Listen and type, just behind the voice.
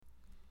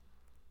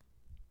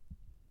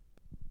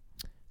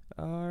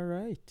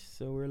right,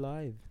 so we're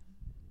live.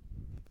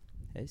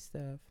 Hey,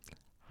 Steph.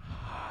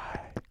 Hi.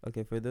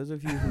 Okay, for those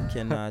of you who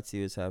cannot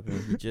see what's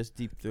happening, he just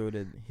deep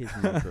throated his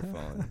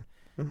microphone.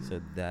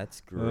 So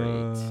that's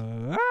great.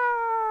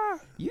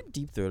 You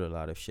deep throat a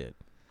lot of shit.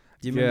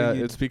 Do you Yeah, remember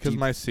you it's because deep-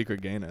 my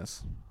secret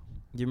gayness.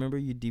 Do you remember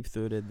you deep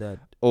throated that?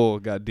 Oh,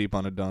 got deep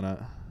on a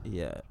donut.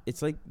 Yeah,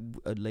 it's like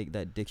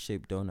that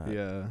dick-shaped donut.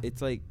 Yeah.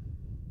 It's like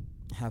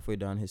halfway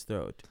down his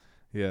throat.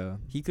 Yeah.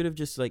 He could have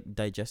just like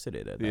digested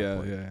it at that Yeah,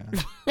 point.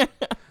 yeah.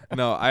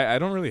 No, I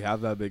don't really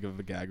have that big of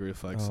a gag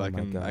reflex. Oh So I my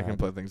can God.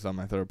 put things on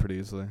my throat pretty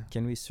easily.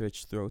 Can we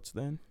switch throats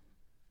then?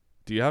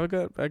 Do you have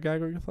a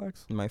gag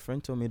reflex? My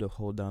friend told me to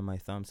hold down my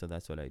thumb, so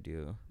that's what I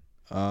do.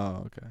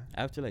 Oh, okay.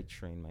 I have to like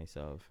train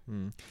myself.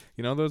 You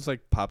know those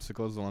like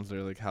popsicles, the ones that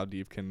are like, how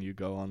deep can you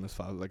go on this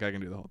file? Like I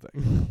can do the whole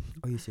thing.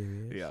 Are you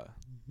serious? Yeah.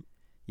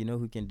 You know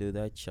who can do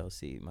that?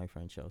 Chelsea, my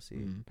friend Chelsea.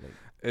 Mm. Like,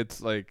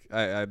 It's like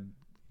I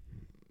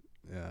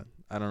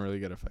don't really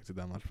get affected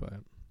that much by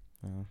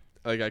it.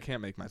 Like I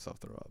can't make myself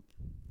throw up.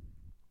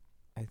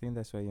 I think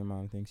that's why your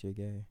mom thinks you're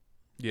gay.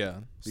 Yeah,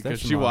 Steph's because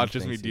she mom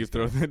watches me thinks he's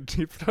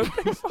deep throat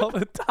things all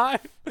the time.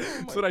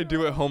 That's what I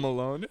do at home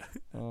alone.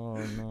 Oh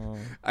no.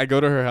 I go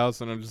to her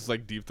house and I'm just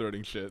like deep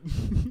throating shit.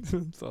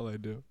 That's all I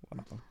do.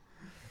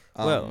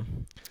 Well,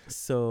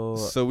 so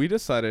so we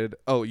decided.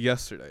 Oh,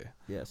 yesterday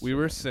yes, we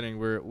were sitting.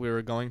 We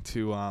were going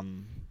to What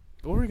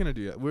were we gonna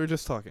do? We were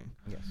just talking.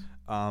 yes.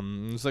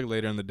 It was like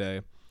later in the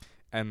day,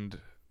 and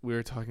we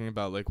were talking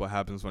about like what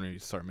happens when you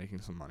start making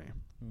some money.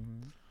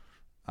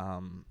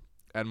 Mm-hmm.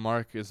 And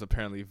Mark is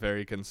apparently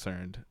very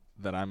concerned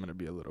that I'm gonna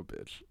be a little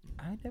bitch.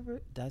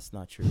 That's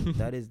not true.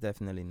 That is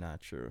definitely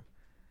not true.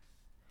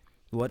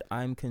 What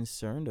I'm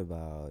concerned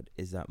about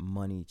is that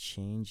money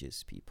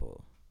changes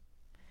people.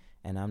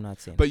 And I'm not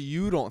saying. But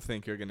you don't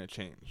think you're gonna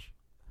change.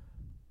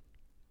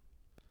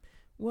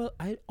 Well,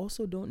 I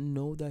also don't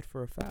know that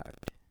for a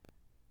fact.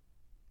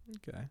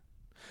 Okay.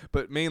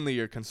 But mainly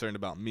you're concerned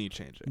about me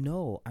changing.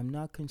 No, I'm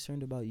not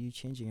concerned about you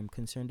changing. I'm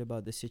concerned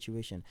about the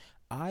situation.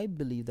 I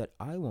believe that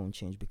I won't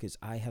change because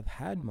I have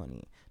had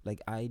money. Like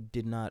I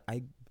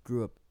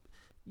grew up,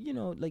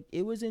 like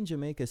it was in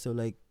Jamaica. So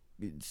like,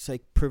 it's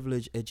like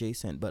privilege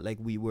adjacent, but like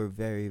we were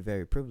very,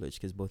 very privileged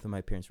because both of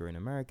my parents were in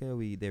America.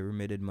 They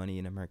remitted money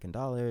in American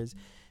dollars.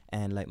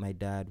 And like my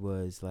dad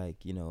was like,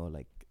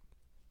 like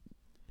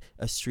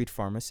a street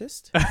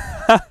pharmacist.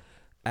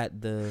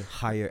 At the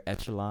higher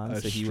echelon,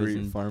 so he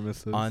wasn't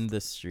pharmacist on the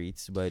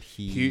streets, but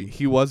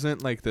he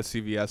wasn't like the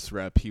CVS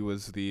rep. He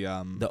was the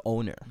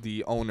owner.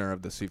 The owner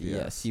of the CVS.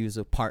 Yes, he was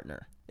a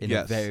partner in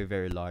a very,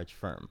 very large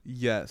firm.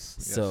 Yes.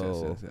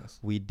 Yes.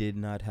 We did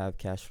not have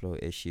cash flow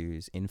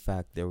issues. In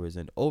fact, there was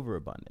an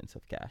overabundance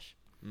of cash,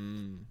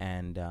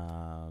 and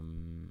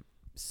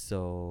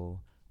so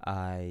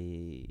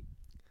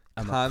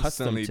I'm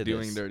constantly accustomed to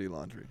doing this. dirty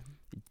laundry.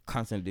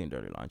 Constantly doing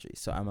dirty laundry.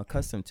 So I'm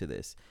accustomed to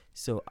this.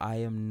 So I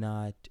am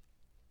not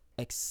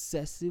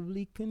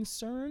excessively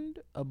concerned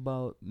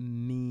about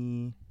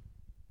me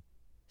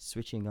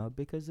switching out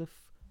because of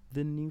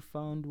the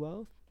newfound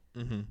wealth.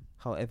 Mm-hmm.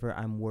 However,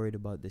 I'm worried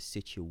about the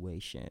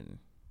situation.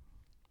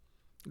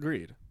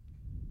 Agreed.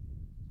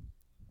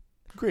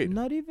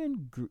 Not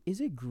even is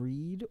it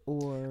greed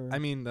or? I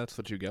mean, that's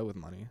what you get with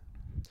money.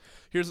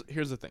 Here's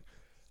the thing.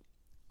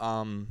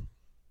 I'm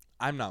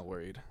not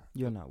worried.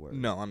 You're not worried.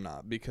 No, I'm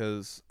not,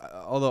 because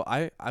although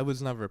I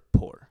was never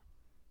poor.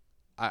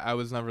 I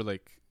was never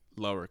like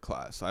lower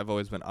class. I've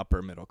always been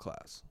upper middle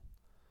class.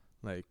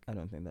 Like I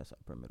don't think that's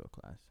upper middle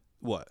class.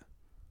 what?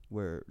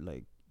 Where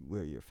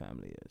your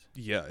family is.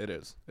 Yeah, it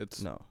is.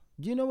 It's No.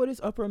 Do you know what is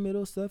upper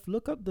middle stuff?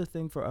 Look up the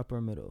thing for upper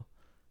middle.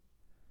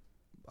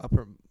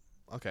 upper.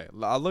 Okay,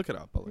 I'll look it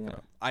up. Yeah.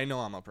 I know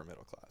I'm upper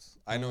middle class.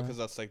 I know Uh-huh. because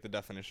that's like the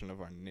definition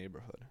of our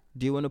neighborhood.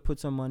 Do you want to put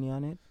some money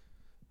on it?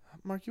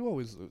 Mark, you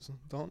always lose.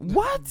 Don't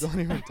What? Don't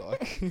even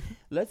talk.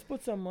 Let's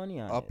put some money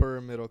on it. Upper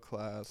middle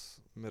class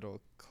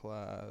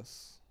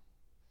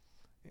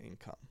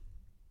income.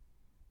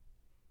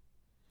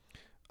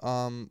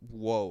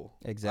 Whoa.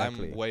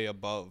 Exactly. I'm way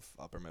above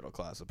upper middle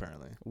class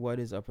apparently. What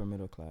is upper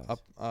middle class?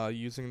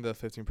 Using the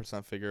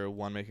 15% figure,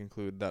 one may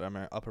conclude that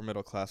upper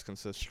middle class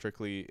consists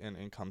strictly in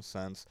income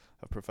sense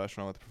of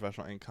professional with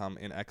professional income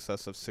in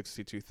excess of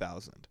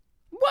 62,000.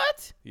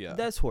 What? Yeah.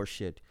 That's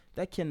horseshit.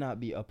 That cannot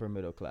be upper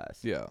middle class.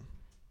 Yeah.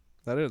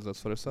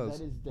 That's what it says.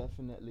 That is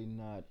definitely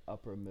not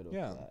upper middle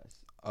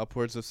class.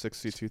 Upwards of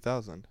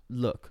 62,000.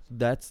 Look,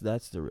 that's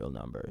the real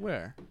number.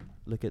 Where?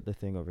 Look at the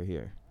thing over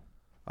here.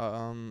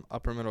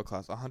 Upper middle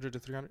class, 100 to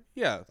 300.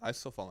 Yeah, I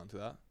still fall into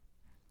that.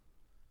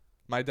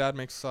 My dad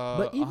makes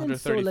But even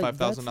so, like,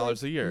 $135,000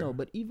 that's a year. No,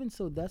 but even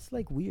so, that's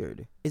like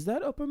weird. Is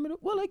that upper middle?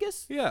 Well, I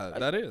guess. Yeah,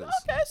 that is.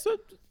 Okay, so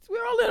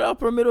we're all in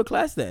upper middle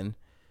class then.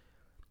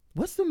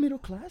 What's the middle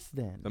class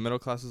then? The middle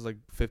class is like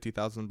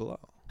 50,000 below.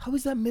 How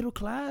is that middle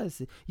class?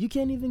 You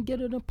can't even get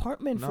an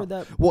apartment for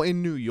that. Well,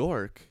 in New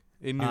York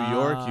you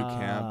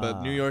can,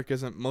 but New York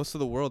isn't. Most of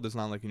the world is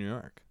not like New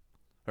York,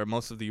 or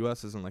most of the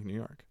U.S. isn't like New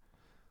York.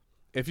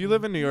 If you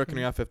live in New York and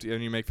you have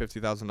you make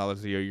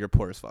 $50,000 a year, you're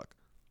poor as fuck.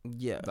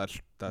 Yeah. That's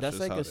That's just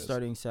like how a it is.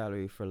 starting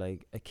salary for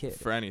like a kid.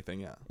 For anything,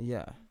 yeah.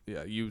 Yeah.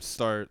 Yeah, you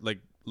start like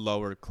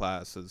lower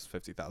class is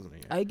 50,000 a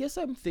year. I guess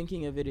I'm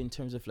thinking of it in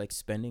terms of like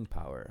spending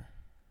power.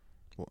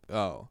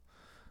 Oh,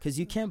 Cause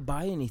you can't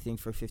buy anything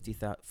for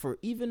 50,000 for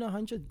even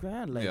 100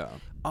 grand. Like yeah.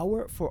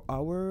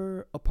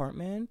 our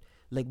apartment,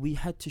 like we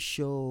had to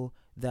show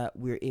that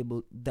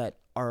that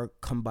our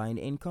combined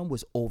income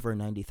was over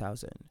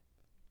 90,000.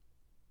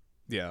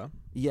 Yeah.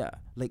 Yeah,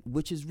 like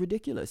which is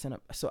ridiculous. And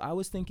so I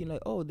was thinking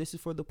like, oh, this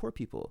is for the poor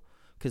people,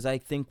 cause I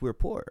think we're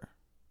poor.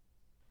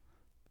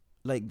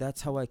 Like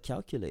that's how I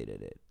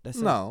calculated it.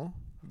 No,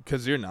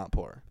 because you're not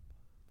poor.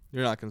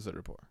 You're not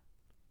considered poor.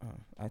 Oh,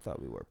 I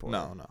thought we were poor.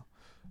 No.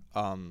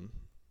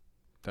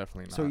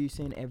 Definitely not. So you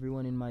saying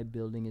everyone in my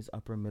building is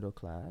upper middle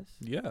class?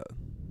 Yeah.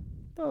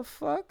 The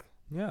fuck?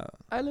 Yeah.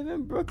 I live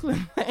in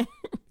Brooklyn. Man.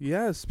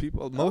 Yes,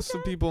 most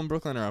of people in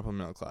Brooklyn are upper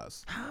middle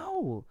class.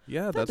 How?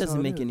 Yeah, That that's doesn't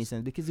how it make any is.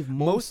 sense because if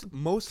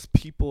Most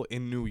people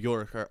in New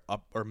York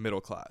are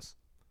middle class.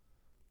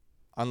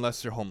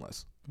 Unless you're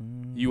homeless.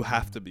 You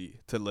have to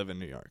be to live in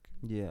New York.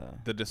 Yeah.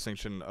 The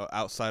distinction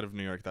outside of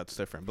New York, that's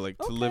different. But like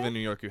to live in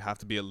New York, you have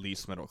to be at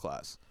least middle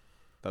class.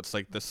 That's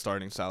like the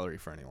starting salary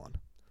for anyone.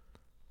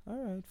 All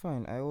right,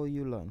 fine. I owe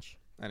you lunch.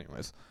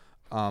 Anyways,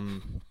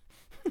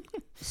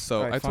 so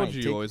Alright, I told fine.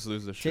 you you always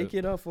lose the shit Take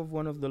it off of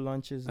one of the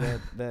lunches that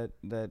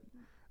that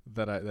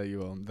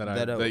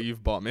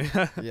you've bought me.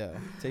 yeah.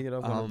 Take it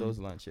off one of those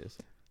lunches.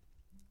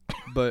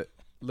 But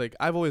like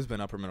I've always been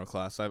upper middle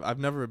class. I've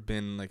never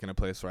been like in a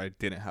place where I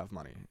didn't have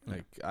money. Yeah.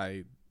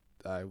 Like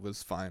I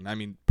was fine. I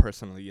mean,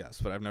 personally,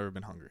 yes, but I've never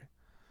been hungry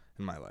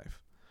in my life.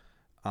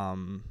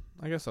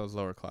 I guess I was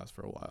lower class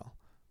for a while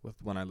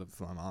when I lived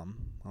with my mom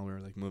while we were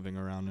like moving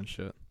around and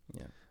shit.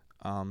 Yeah.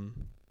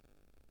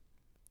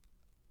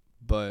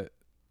 But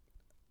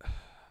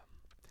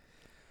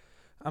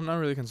I'm not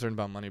really concerned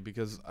about money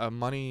because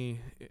money,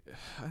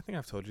 I think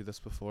I've told you this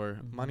before,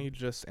 Mhm. money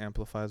just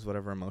amplifies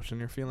whatever emotion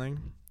you're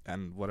feeling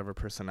and whatever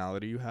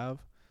personality you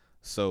have.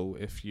 So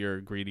if you're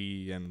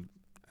greedy and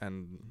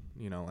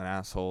you know, an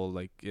asshole,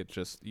 like it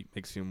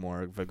makes you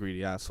more of a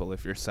greedy asshole.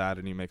 If you're sad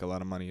and you make a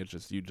lot of money, you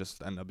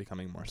just end up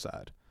becoming more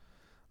sad.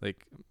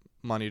 Like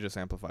money just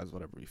amplifies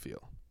whatever you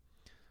feel.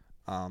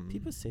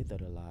 People say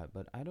that a lot,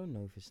 but I don't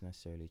know if it's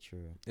necessarily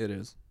true. It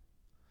is.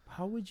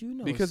 How would you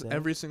know? Because Seth?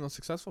 every single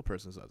successful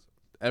person says it.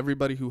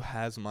 Everybody who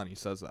has money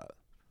says that.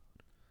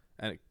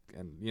 And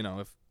you know,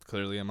 if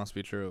clearly it must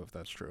be true if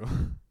that's true.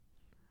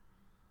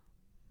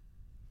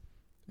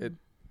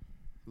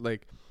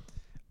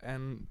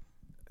 And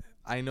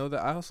I know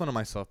that I also know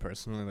myself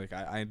personally, like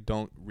I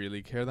don't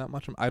really care that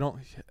much.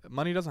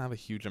 Money doesn't have a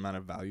huge amount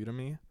of value to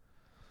me.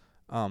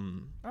 All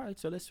right,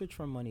 so let's switch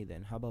from money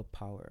then. How about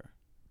power?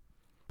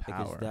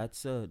 Because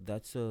that's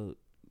a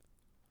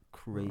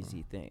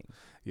crazy thing.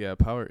 Yeah,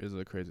 power is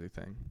a crazy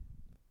thing.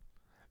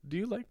 Do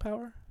you like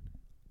power?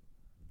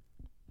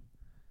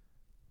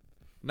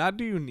 Not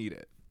do you need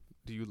it.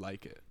 Do you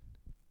like it?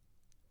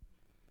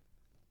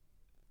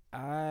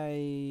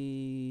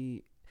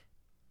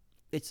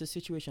 It's a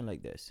situation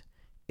like this.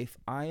 If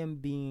I'm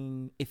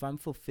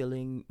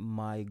fulfilling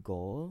my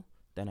goal,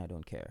 then I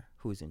don't care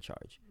who's in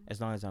charge.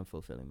 As long as I'm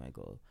fulfilling my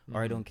goal.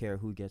 Or I don't care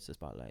who gets the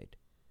spotlight.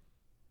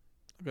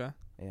 Okay.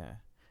 Yeah.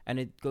 And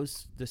it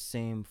goes the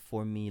same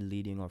for me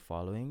leading or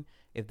following.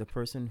 If the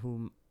person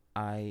whom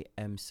I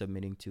am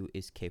submitting to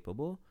is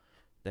capable,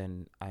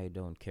 then I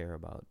don't care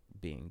about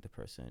being the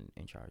person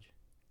in charge.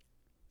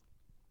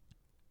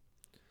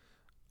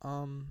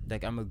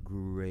 Like I'm a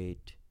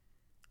great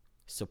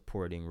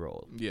supporting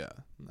role. Yeah,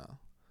 no.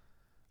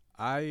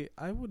 I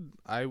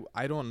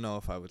don't know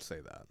if I would say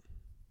that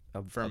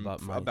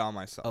about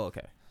myself. Oh,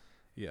 okay.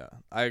 Yeah,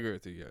 I agree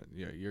with you.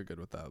 Yeah, you're good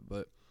with that.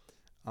 But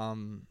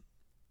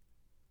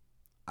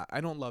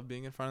I don't love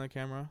being in front of the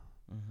camera.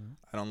 Mm-hmm.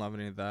 I don't love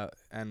any of that,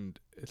 and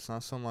it's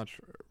not so much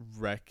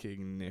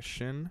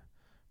recognition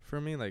for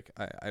me. Like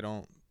I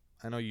know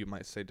you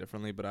might say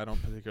differently, but I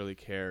don't particularly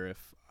care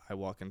if I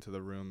walk into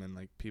the room and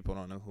like people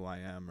don't know who I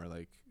am or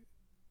like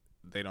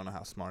they don't know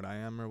how smart I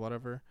am or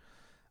whatever.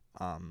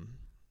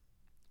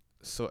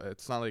 So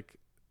it's not like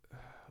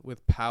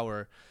with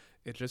power,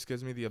 it just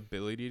gives me the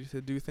ability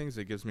to do things.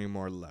 It gives me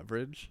more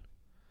leverage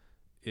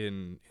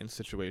in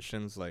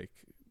situations like,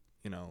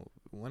 you know,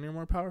 when you're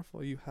more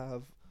powerful, you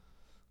have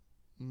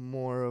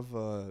more of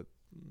a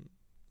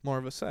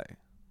say.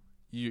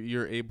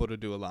 You're able to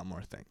do a lot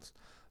more things.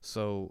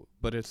 So,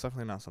 but it's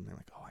definitely not something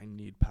like, oh, I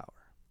need power.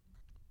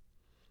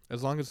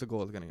 As long as the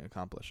goal is getting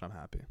accomplished, I'm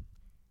happy.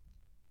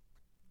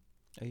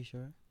 Are you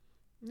sure?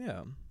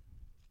 Yeah.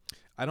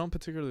 I don't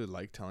particularly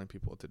like telling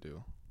people what to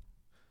do.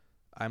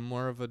 I'm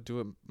more of a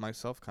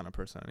do-it-myself kind of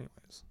person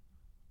anyways.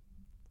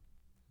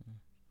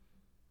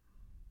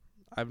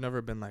 I've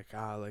never been like,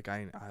 I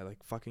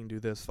like fucking do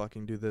this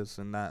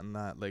and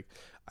that. Like,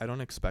 I don't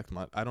expect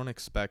much. I don't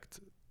expect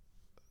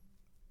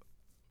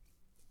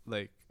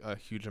like a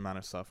huge amount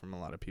of stuff from a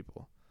lot of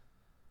people.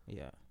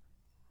 Yeah.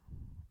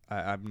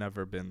 I've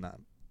never been that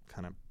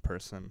kind of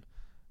person.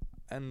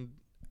 And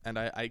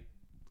I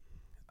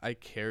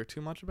care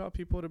too much about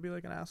people to be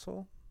like an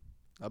asshole.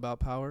 about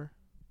power.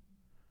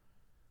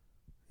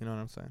 You know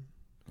what I'm saying?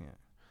 Yeah.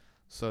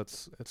 So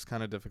it's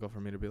kind of difficult for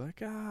me to be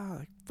like,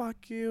 like,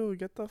 fuck you,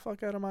 get the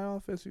fuck out of my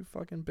office, you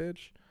fucking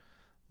bitch.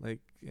 Like,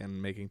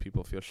 and making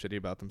people feel shitty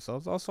about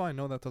themselves. Also, I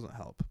know that doesn't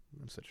help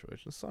in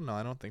situations. So no,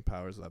 I don't think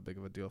power is that big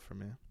of a deal for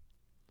me.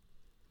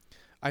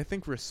 I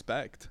think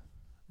respect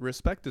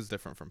is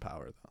different from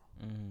power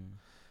though.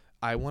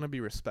 I want to be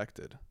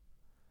respected.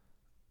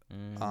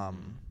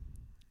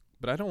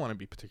 But I don't want to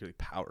be particularly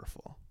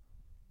powerful.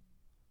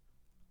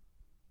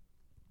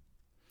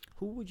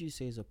 Who would you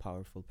say is a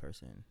powerful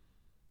person?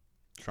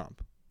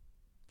 Trump.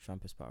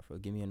 Trump is powerful.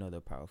 Give me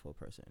another powerful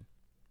person.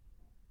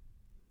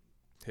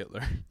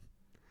 Hitler.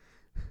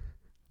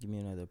 Give me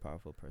another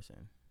powerful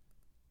person.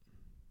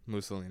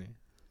 Mussolini.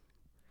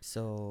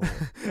 So,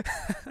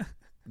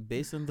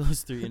 based on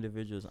those three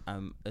individuals,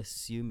 I'm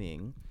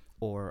assuming,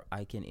 or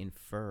I can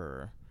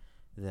infer,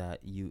 that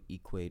you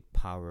equate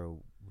power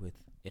with,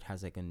 it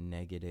has like a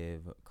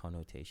negative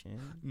connotation.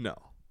 No,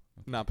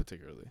 not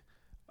particularly.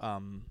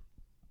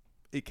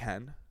 It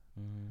can,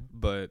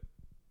 but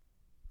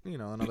you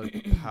know, another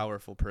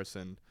powerful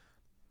person,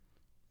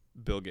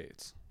 Bill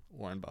Gates,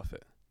 Warren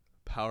Buffett,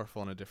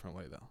 powerful in a different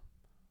way though.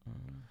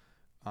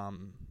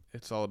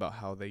 It's all about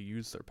how they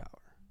use their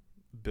power.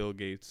 Bill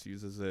Gates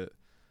uses it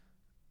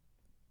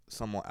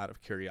somewhat out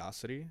of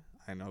curiosity.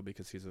 I know,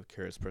 because he's a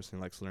curious person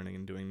who likes learning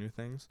and doing new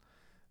things,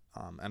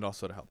 and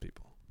also to help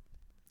people.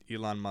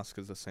 Elon Musk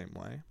is the same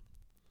way.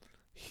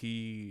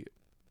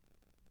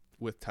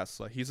 With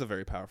Tesla, he's a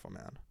very powerful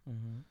man.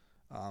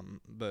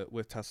 But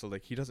with Tesla,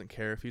 like, he doesn't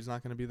care if he's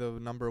not going to be the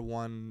number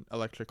one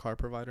electric car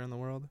provider in the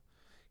world.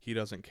 He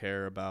doesn't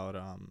care about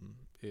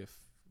if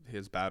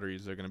his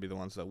batteries are going to be the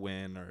ones that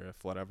win or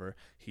if whatever.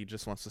 He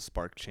just wants to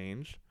spark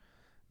change,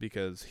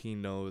 because he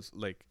knows,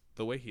 like,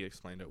 the way he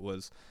explained it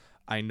was,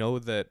 I know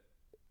that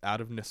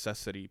out of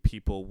necessity,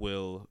 people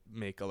will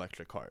make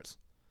electric cars.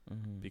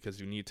 Because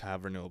you need to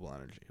have renewable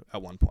energy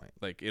at one point.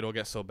 Like, it'll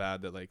get so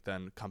bad that, like,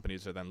 then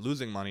companies are then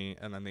losing money,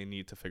 and then they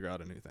need to figure out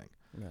a new thing.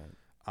 Right.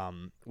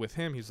 With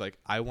him, he's like,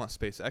 I want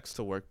SpaceX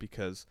to work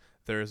because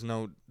there is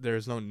no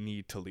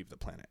need to leave the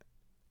planet.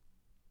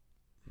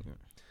 Yeah.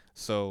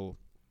 So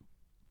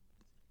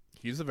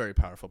he's a very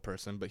powerful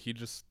person, but he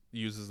just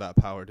uses that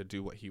power to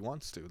do what he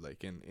wants to,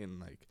 like in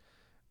like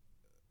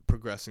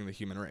progressing the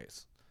human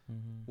race.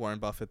 Warren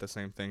Buffett, the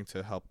same thing,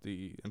 to help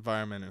the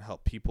environment and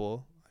help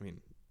people. I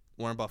mean,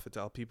 Warren Buffett to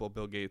help people,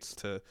 Bill Gates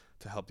to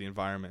help the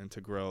environment and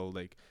to grow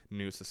like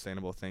new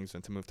sustainable things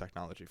and to move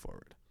technology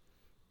forward.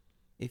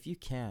 If you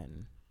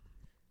can,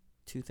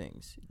 two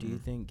things. Do you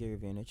think Gary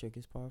Vaynerchuk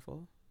is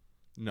powerful?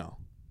 No.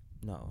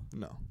 No.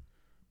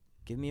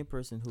 Give me a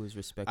person who is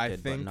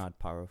respected but not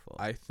powerful.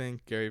 I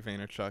think Gary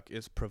Vaynerchuk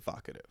is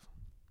provocative.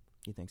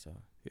 You think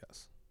so?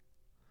 Yes.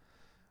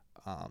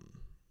 I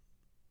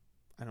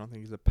don't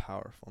think he's a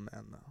powerful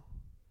man, though.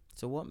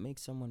 So what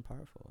makes someone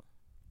powerful?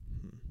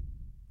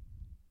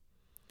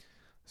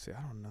 See,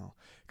 I don't know.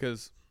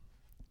 Because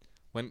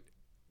when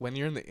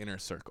you're in the inner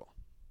circle,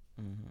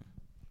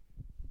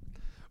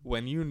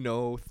 when you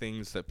know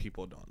things that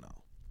people don't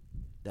know,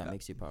 that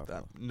makes you powerful.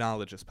 That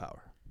knowledge is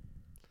power.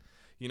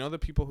 You know, the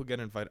people who get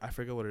invited, I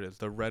forget what it is,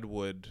 the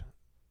Redwood.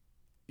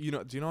 Do you know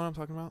what I'm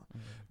talking about?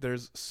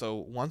 So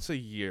once a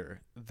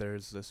year,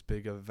 there's this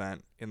big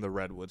event in the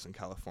Redwoods in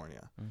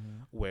California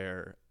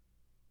where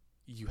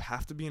you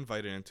have to be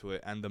invited into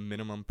it, and the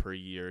minimum per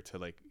year to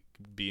like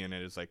be in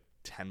it is like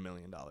 $10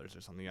 million or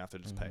something. You have to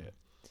just pay it.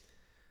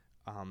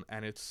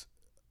 And it's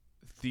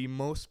the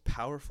most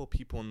powerful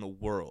people in the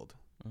world,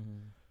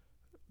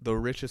 the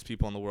richest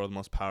people in the world,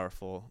 most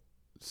powerful,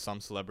 some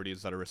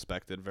celebrities that are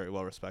respected, very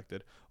well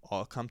respected,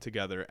 all come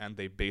together, and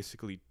they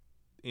basically,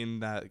 in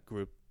that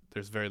group,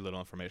 there's very little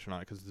information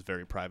on it because it's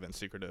very private and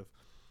secretive.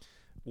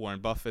 Warren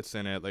Buffett's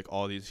in it, like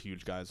all these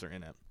huge guys are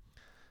in it.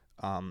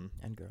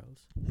 And girls.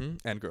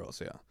 And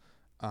girls, yeah.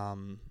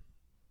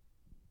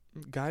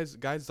 Guys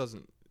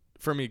doesn't,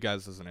 for me,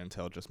 guys doesn't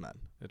entail just men.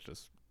 It's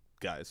just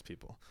guys,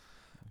 people.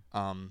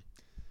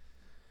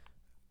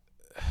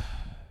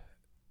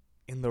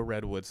 In the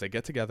Redwoods, they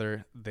get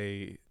together,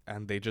 they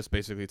just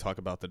basically talk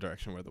about the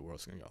direction where the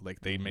world's going to go. Like,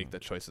 they make the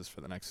choices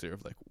for the next year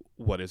of, like,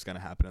 what is going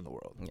to happen in the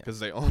world. Because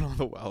they own all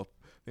the wealth,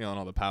 they own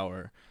all the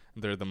power.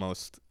 They're the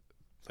most,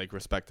 like,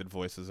 respected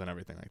voices and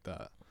everything like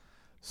that.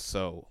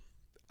 So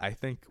I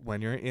think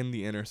when you're in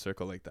the inner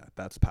circle like that,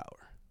 that's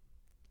power.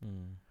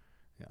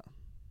 Yeah.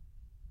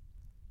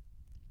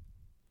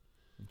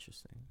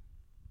 Interesting.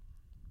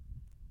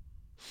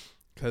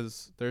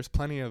 Because there's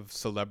plenty of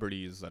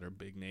celebrities that are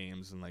big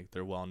names and, like,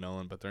 they're well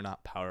known, but they're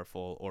not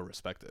powerful or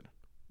respected.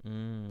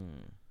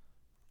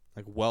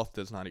 Like, wealth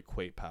does not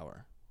equate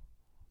power.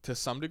 To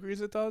some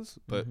degrees it does,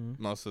 but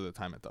most of the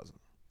time it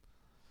doesn't.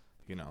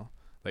 You know?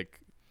 Like,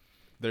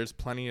 there's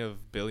plenty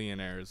of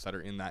billionaires that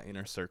are in that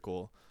inner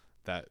circle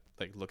that,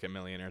 like, look at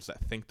millionaires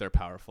that think they're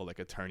powerful, like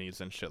attorneys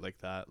and shit like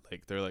that.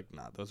 Like, they're like,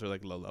 nah, those are,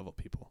 like, low-level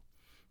people.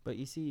 But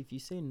you see, if you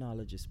say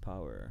knowledge is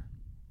power,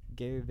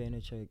 Gary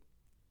Vaynerchuk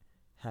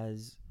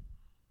has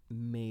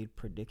made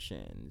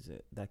predictions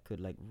that could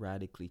like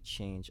radically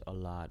change a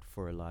lot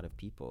for a lot of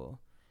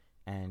people,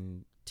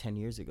 and 10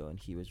 years ago, and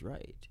he was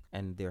right,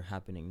 and they're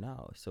happening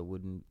now. So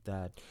wouldn't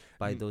that,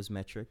 by Mm, those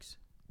metrics?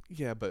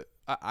 yeah, but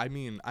I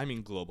mean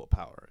global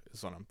power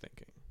is what I'm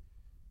thinking.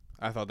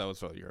 I thought that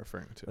was what you're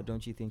referring to. But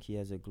don't you think he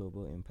has a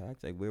global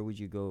impact? Like, where would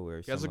you go where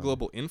He has a someone?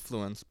 global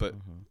influence, but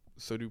Mhm.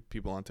 so do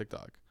people on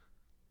TikTok.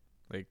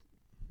 Like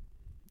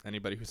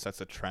anybody who sets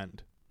a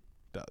trend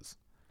does.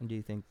 And do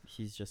you think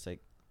he's just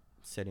like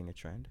setting a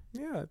trend?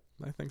 Yeah,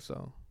 I think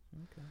so.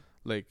 Okay.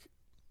 Like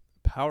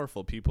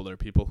powerful people are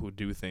people who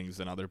do things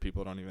and other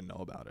people don't even know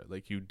about it.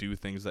 Like you do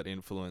things that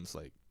influence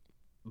like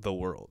the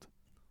world.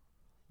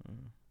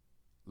 Mm.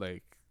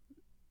 Like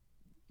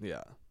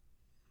yeah.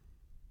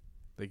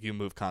 Like you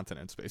move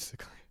continents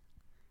basically.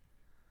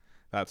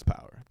 That's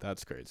power.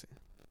 That's crazy.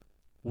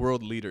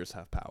 World leaders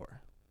have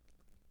power.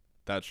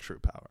 That's true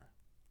power.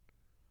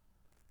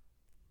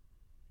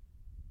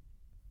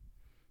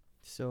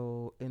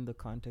 So, in the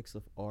context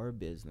of our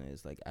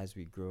business, like as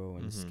we grow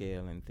and Mhm.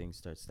 scale and things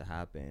starts to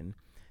happen,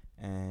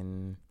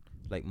 and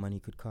like money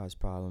could cause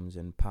problems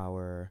and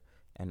power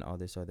and all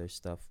this other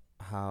stuff,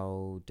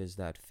 how does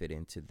that fit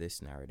into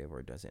this narrative,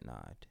 or does it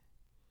not?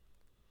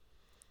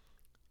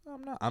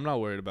 I'm not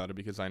worried about it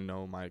because I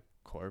know my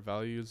core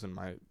values and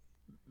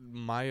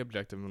my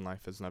objective in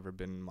life has never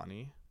been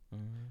money.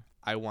 Mm-hmm.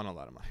 I want a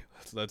lot of money.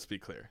 Let's be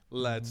clear.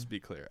 Let's Mhm. be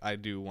clear. I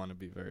do want to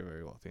be very,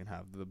 very wealthy and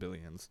have the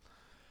billions.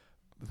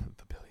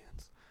 The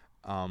billions.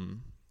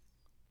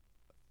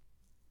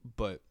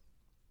 But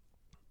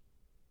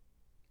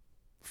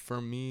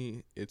for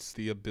me, it's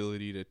the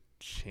ability to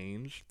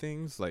change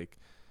things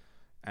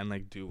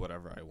and do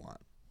whatever I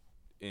want.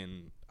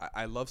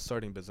 I love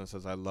starting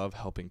businesses. I love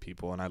helping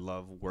people, and I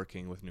love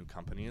working with new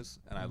companies,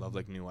 and I love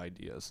Mhm. new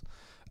ideas.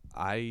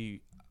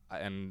 And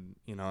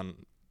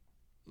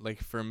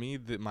for me,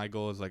 my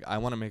goal is I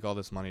want to make all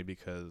this money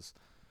because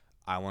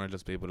I want to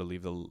just be able to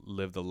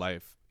live the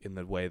life in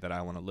the way that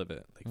I want to live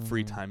it.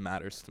 Free Mhm. time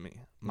matters to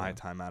me. My Yeah.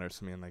 time matters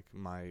to me, and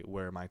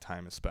where my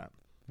time is spent,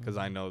 because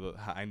I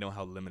know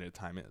how limited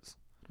time is.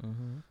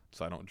 Mm-hmm.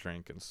 So I don't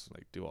drink and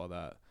do all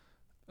that.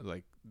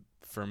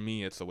 For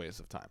me, it's a waste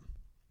of time.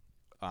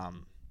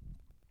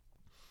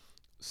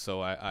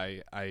 So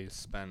I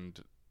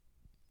spend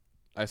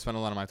a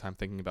lot of my time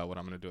thinking about what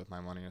I'm gonna do with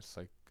my money. It's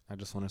I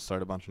just want to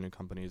start a bunch of new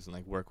companies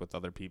and work with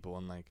other people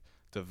and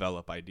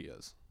develop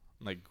ideas,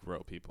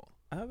 grow people.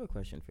 I have a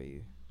question for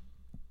you.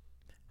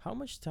 How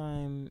much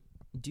time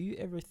do you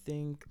ever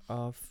think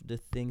of the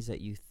things that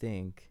you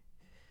think,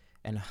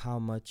 and how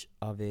much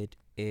of it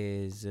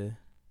is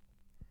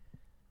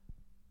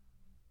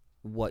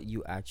what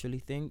you actually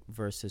think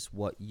versus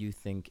what you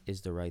think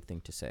is the right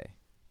thing to say?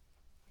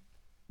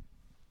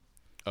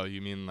 Oh,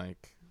 you mean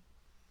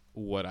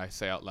what I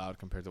say out loud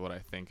compared to what I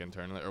think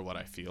internally or what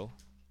I feel?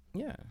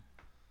 Yeah.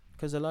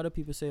 Because a lot of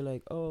people say,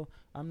 like, oh,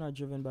 I'm not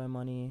driven by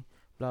money,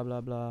 blah,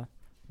 blah, blah,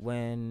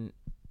 when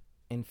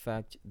in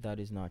fact that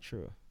is not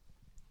true.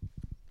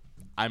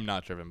 I'm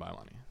not driven by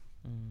money.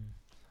 Mm.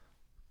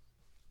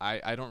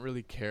 I don't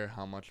really care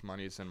how much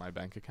money is in my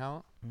bank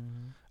account.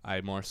 Mm-hmm. I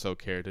more so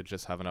care to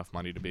just have enough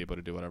money to be able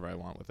to do whatever I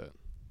want with it.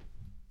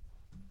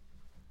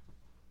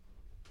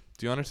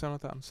 Do you understand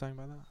what I'm saying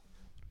by that?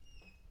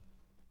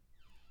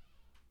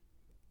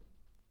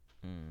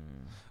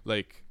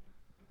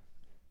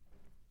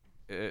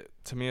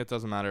 To me, it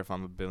doesn't matter if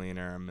I'm a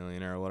billionaire or a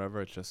millionaire or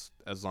whatever. It's just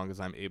as long as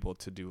I'm able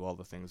to do all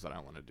the things that I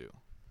want to do.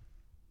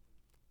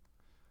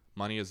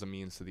 Money is a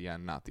means to the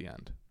end, not the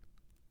end.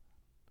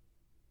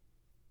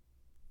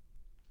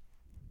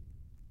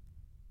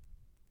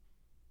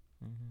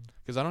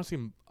 Because I don't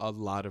see a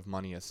lot of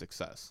money as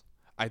success.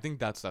 I think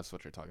that's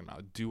what you're talking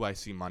about. Do I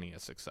see money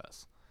as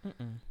success?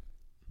 Mm-mm.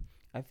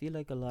 I feel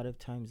like a lot of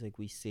times, like,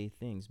 we say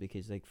things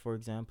because, like, for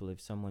example, if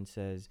someone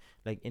says,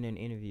 like, in an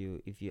interview,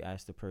 if you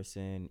ask the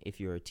person if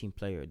you're a team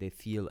player, they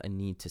feel a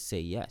need to say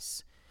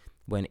yes,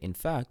 when in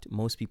fact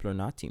most people are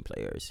not team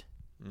players.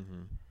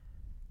 Mm-hmm.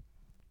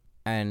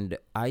 And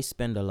I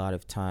spend a lot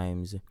of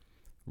times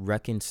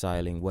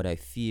reconciling what I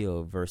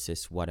feel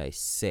versus what I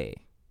say.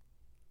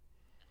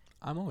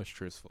 I'm always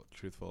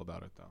truthful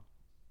about it, though.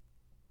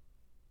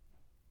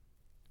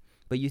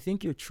 But you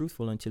think you're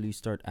truthful until you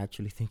start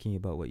actually thinking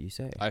about what you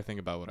say. I think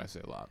about what I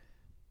say a lot.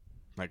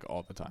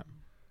 All the time.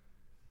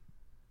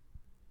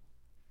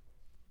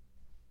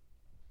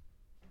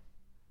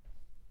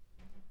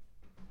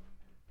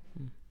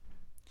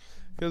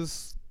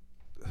 Because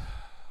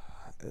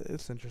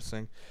it's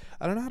interesting.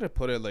 I don't know how to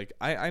put it.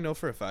 I know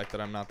for a fact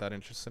that I'm not that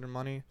interested in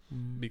money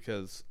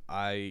because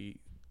I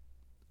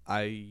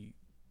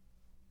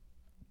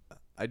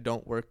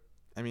don't work.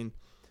 I mean,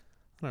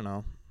 I don't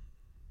know.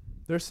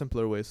 There's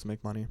simpler ways to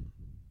make money.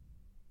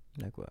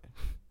 Like what?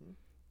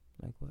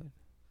 Like what?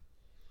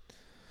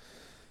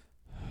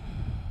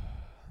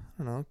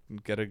 I don't know.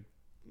 Get a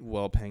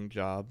well-paying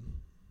job.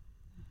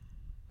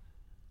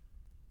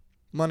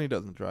 Money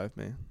doesn't drive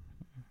me.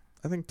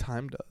 I think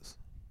time does.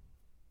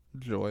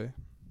 Joy.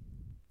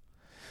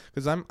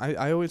 Because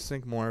I always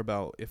think more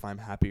about if I'm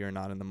happy or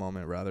not in the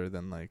moment rather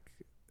than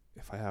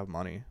if I have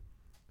money.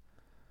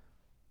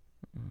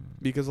 Mm.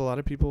 Because a lot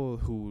of people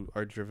who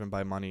are driven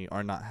by money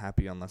are not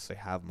happy unless they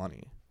have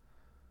money.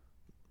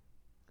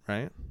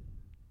 Right?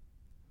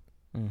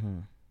 Mm-hmm.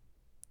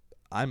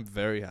 I'm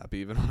very happy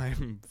even when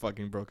I'm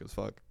fucking broke as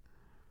fuck.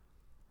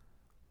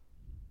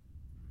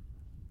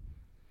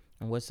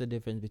 And what's the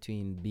difference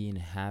between being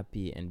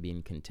happy and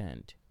being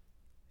content?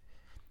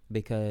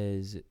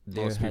 Because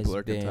there Most has people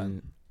are been,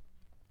 content.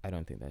 I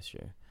don't think that's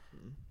true.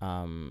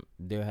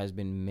 There has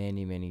been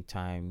many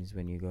times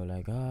when you go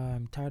like, oh,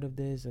 I'm tired of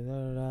this,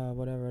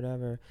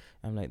 whatever.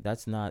 I'm like,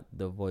 that's not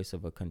the voice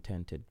of a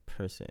contented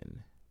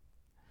person.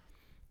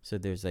 So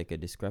there's like a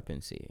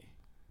discrepancy.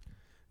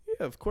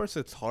 Yeah, of course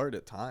it's hard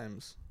at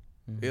times.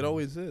 Mm-hmm. It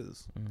always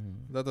is.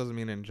 Mm-hmm. That doesn't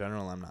mean in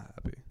general I'm not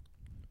happy.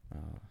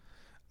 Oh.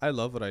 I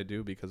love what I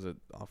do because it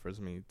offers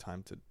me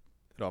time.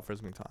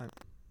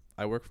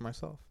 I work for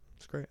myself.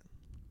 It's great.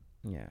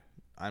 Yeah.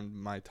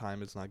 My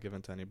time is not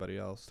given to anybody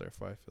else,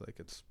 therefore I feel like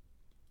it's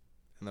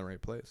in the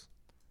right place.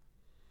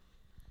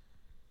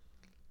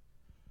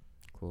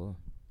 Cool.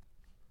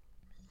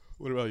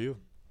 What about you?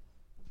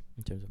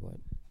 In terms of what?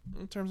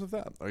 In terms of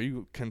that, are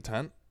you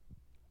content?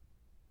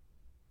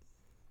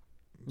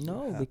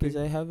 No, Happy? because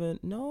I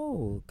haven't.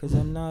 No, because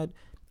I'm not.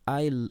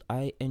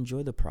 I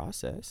enjoy the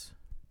process,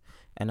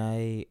 and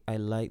I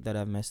like that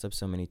I've messed up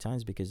so many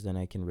times because then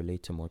I can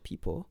relate to more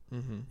people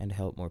and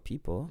help more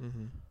people.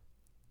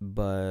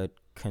 But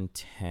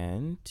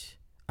content,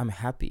 I'm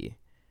happy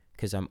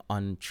because I'm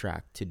on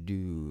track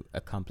to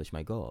accomplish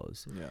my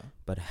goals. Yeah.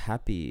 But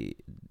happy,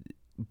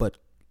 but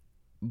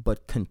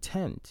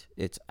content,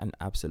 it's an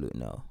absolute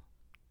no.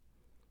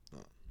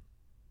 Oh.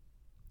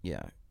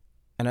 Yeah.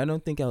 And I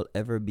don't think I'll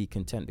ever be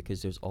content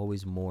because there's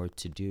always more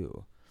to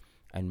do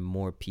and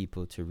more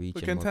people to reach.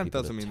 But and more content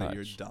people doesn't to mean touch. that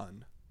you're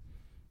done.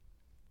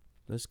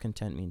 What does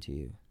content mean to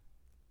you?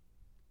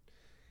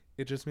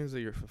 It just means that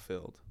you're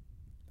fulfilled.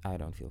 I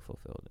don't feel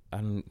fulfilled. I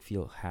don't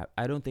feel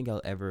I don't think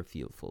I'll ever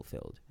feel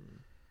fulfilled.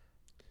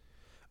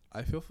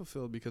 I feel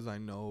fulfilled because I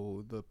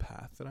know the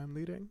path that I'm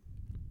leading.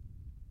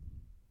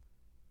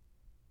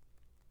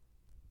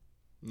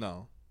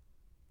 No,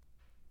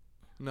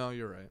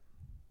 you're right.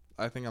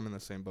 I think I'm in the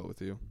same boat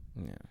with you.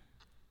 Yeah.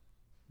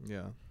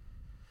 Yeah.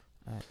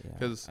 Yeah.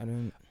 'Cause I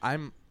don't.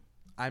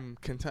 I'm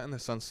content in the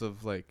sense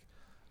of like,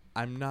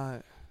 I'm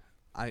not.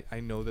 I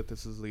know that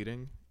this is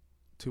leading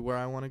to where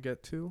I want to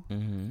get to,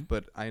 Mm-hmm.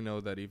 but I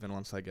know that even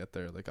once I get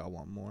there, like I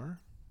want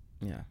more,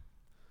 Yeah.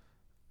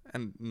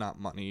 and not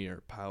money or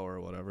power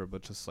or whatever,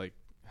 but just like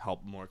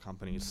help more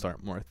companies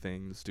start more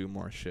things, do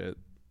more shit,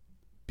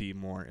 be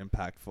more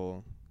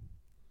impactful,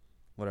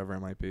 whatever it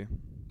might be.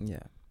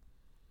 Yeah.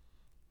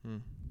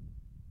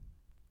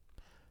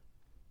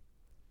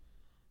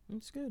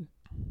 It's good.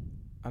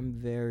 I'm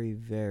very,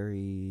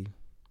 very,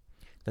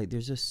 like,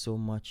 there's just so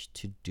much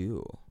to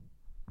do.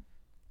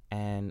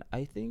 And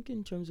I think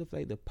in terms of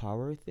like the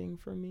power thing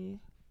for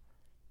me,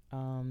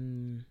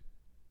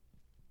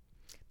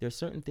 there's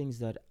certain things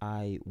that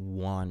I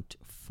want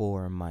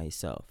for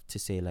myself to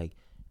say like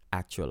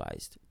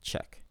actualized,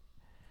 check.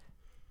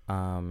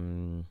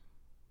 And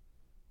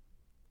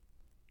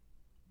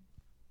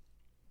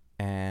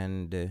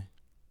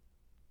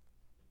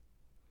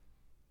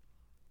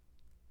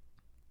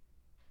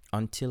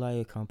until I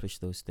accomplish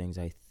those things,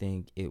 I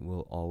think it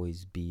will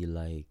always be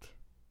like,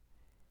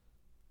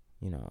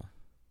 you know,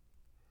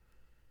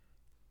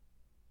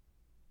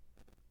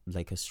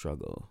 like a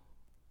struggle.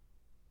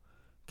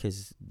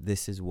 Because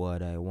this is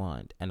what I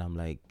want. And I'm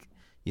like,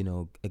 you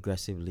know,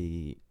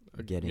 aggressively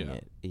getting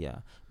it.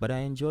 Yeah. But I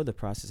enjoy the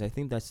process. I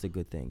think that's the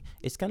good thing.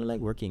 It's kind of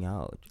like working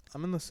out.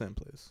 I'm in the same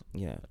place.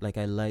 Yeah. Like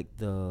I like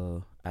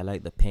the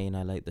pain.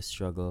 I like the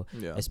struggle.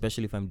 Yeah.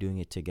 Especially if I'm doing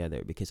it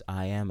together because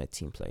I am a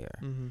team player.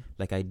 Mm-hmm.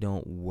 Like I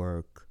don't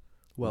work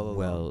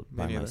well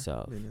by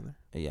myself. Me neither.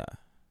 Yeah.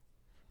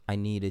 I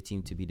need a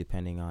team to be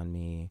depending on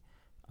me.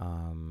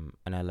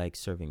 And I like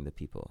serving the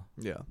people.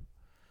 Yeah.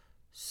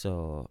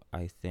 So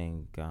I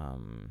think,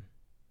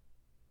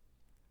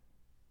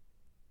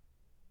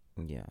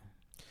 yeah.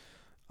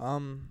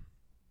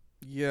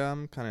 Yeah,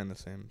 I'm kind of in the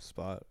same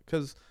spot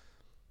because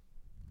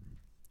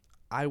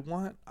I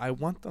want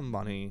the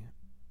money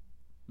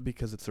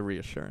because it's a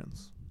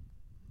reassurance.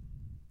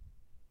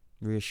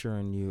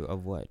 Reassuring you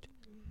of what?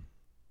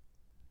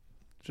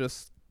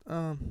 Just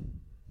wrong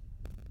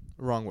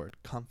word,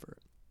 comfort.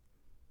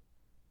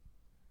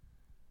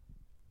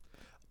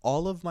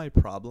 All of my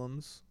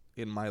problems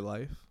in my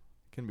life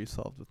can be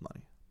solved with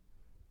money.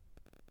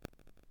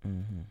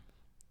 Mm-hmm.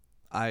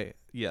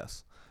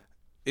 Yes,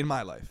 in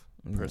my life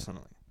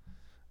personally,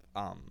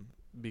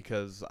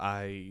 because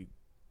I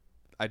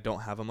don't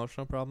have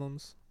emotional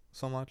problems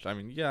so much. I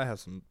mean, yeah, I have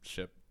some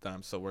shit that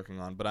I'm still working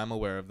on, but I'm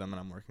aware of them and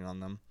I'm working on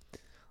them.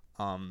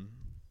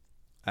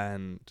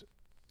 And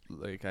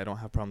like I don't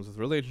have problems with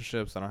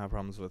relationships. I don't have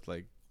problems with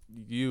like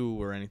you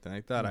or anything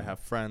like that. I have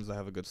friends. I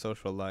have a good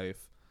social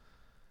life.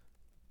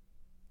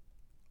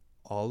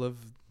 All of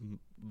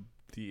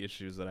the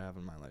issues that I have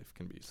in my life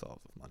can be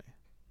solved with money.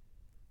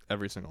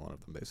 Every single one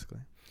of them, basically.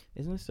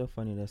 Isn't it so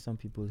funny that some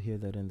people hear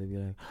that and they'll be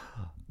like,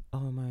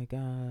 oh my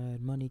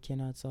God, money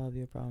cannot solve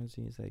your problems.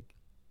 And it's like,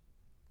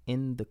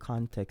 in the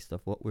context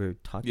of what we're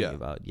talking Yeah.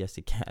 about, yes,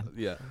 it can.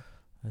 Yeah.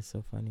 That's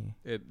so funny.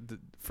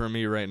 For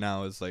me right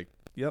now is like,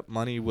 yep,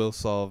 money will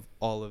solve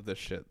all of this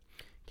shit.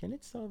 Can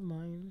it solve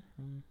mine?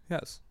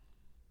 Yes.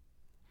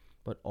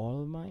 But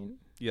all of mine?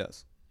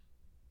 Yes.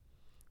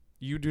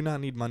 You do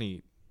not need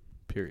money,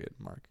 period,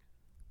 Mark.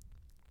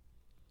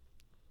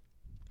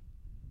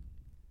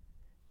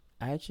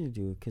 I actually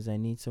do, because I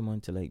need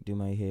someone to like do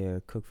my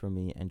hair, cook for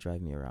me, and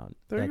drive me around.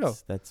 There you go.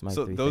 That's my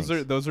So three those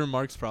things. are those are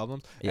Mark's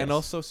problems, Yes. and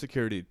also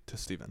security to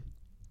Steven.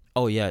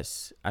 Oh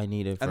yes, I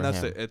need it for And that's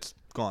him. it. It's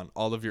gone.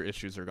 All of your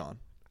issues are gone.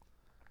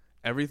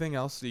 Everything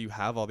else that you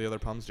have, all the other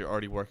problems you're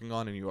already working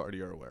on and you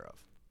already are aware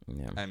of,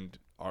 Yeah. and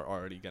are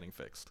already getting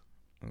fixed.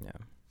 Yeah.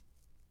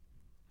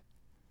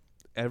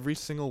 Every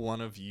single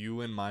one of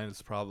you and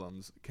mine's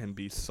problems can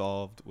be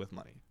solved with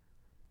money.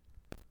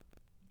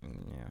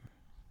 Yeah.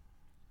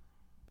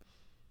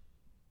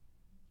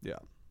 Yeah.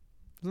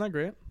 Isn't that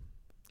great?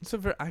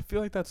 I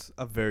feel like that's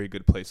a very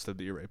good place to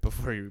be right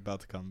before you're about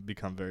to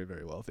become very,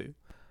 very wealthy.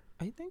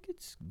 I think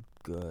it's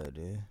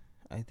good.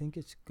 I think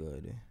it's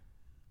good.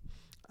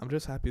 I'm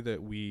just happy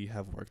that we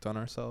have worked on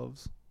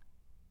ourselves.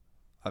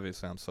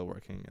 Obviously, I'm still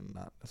working and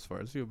not as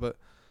far as you, but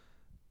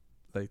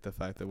like the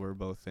fact that we're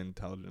both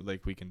intelligent,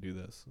 like we can do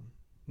this.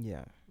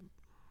 Yeah.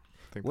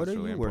 I think What that's are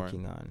really you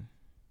important. working on?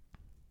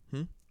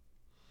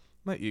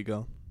 My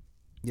ego.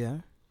 Yeah.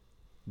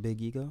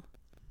 Big ego.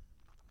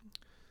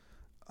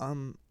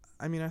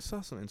 I mean, I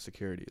saw some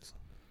insecurities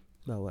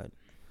About what?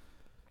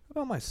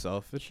 about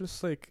myself. It's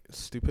just like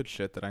stupid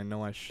shit that I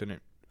know I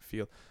shouldn't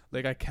feel.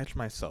 Like I catch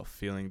myself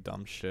feeling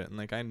dumb shit, and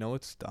like I know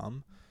it's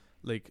dumb.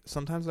 Like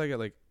sometimes I get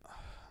like,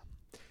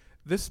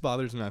 this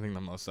bothers me I think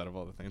the most out of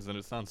all the things, and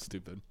it sounds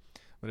stupid,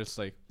 but it's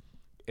like,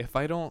 if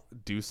I don't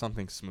do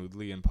something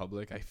smoothly in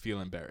public, I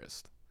feel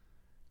embarrassed,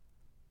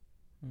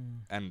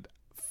 and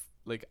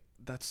like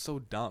that's so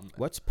dumb.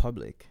 What's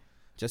public?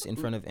 Just in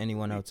front of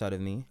anyone outside of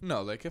me?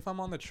 No, like if I'm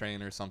on the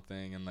train or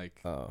something and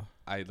like Oh.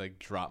 I like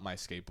drop my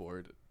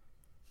skateboard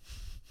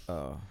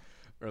Oh.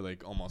 or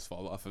like almost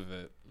fall off of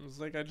it, it's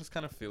like I just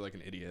kind of feel like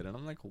an idiot, and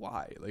I'm like,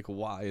 why? Like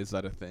why is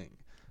that a thing?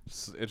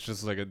 It's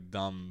just like a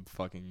dumb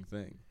fucking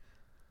thing.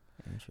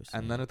 Interesting.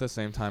 And then at the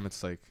same time,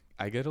 it's like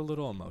I get a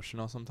little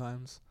emotional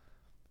sometimes.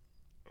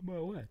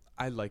 About what?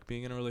 I like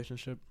being in a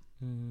relationship.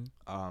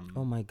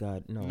 Oh my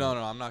God, no. No,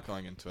 I'm not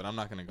going into it. I'm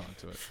not gonna go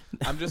into it.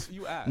 I'm just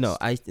you asked.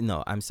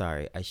 No, I'm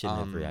sorry. I shouldn't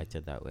have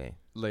reacted that way.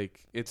 Like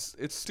it's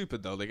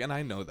stupid though. Like, and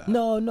I know that.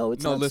 No,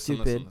 it's not listen,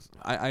 stupid. Listen.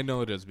 I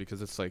know it is,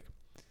 because it's like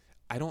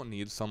I don't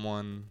need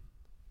someone.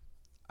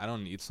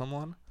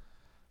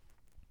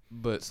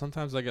 But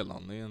sometimes I get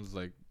lonely and it's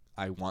like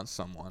I want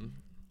someone.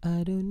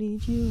 I don't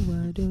need you.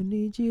 I don't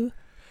need you.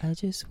 I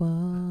just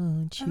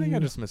want you. I think I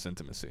just miss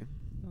intimacy.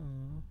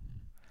 Aw.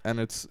 And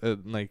it's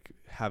like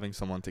having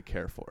someone to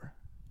care for.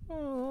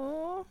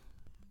 Aw.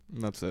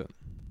 And that's it.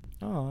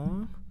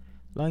 Aw.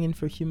 Longing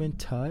for human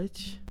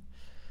touch.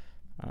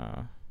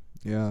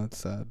 Yeah, it's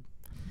sad.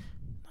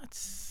 That's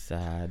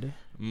sad.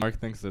 Mark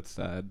thinks it's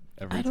sad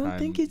every I time. don't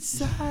think it's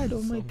sad.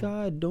 Oh my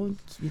God, don't.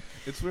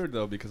 It's weird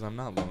though, because I'm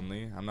not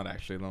lonely. I'm not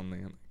actually lonely,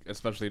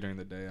 especially during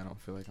the day. I don't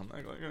feel like I'm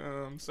like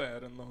I'm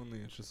sad and lonely.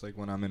 It's just like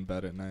when I'm in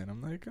bed at night,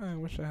 I'm like, I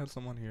wish I had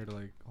someone here to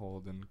like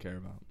hold and care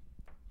about.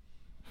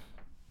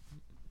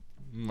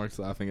 Mark's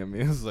laughing at me.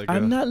 It's like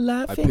I'm not I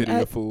laughing pity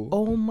at. a fool.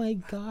 Oh my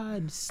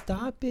God,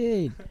 stop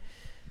it.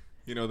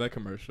 You know that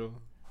commercial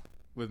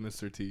with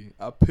Mr. T?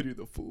 I pity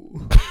the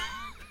fool.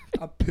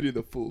 I pity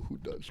the fool who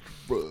does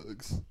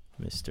drugs.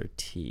 Mr.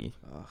 T.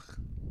 Ugh.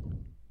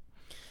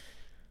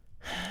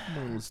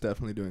 Mine was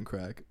definitely doing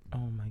crack.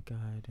 Oh my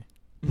God.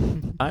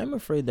 I'm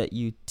afraid that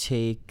you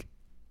take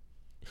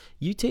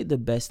the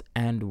best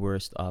and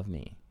worst of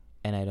me,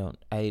 and I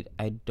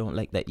don't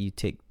like that you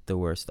take the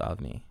worst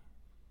of me.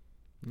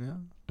 Yeah.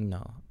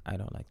 No, I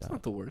don't like It's that.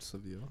 not the worst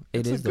of you. It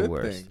It's is a the good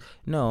worst. thing.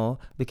 No,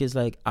 because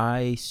like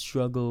I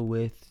struggle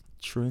with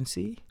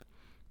truancy,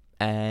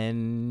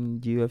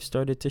 and you have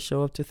started to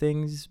show up to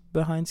things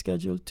behind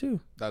schedule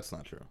too. That's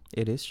not true.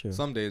 It is true.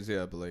 Some days,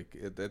 yeah, but like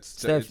it's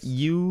Steph, it's,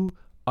 you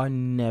are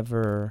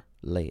never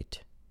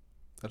late,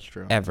 that's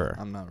true. ever.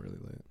 I'm not really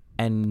late.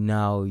 And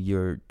now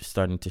you're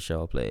starting to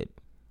show up late.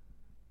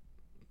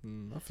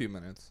 A few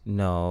minutes.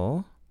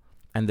 No.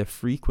 And the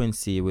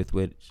frequency with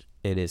which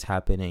it is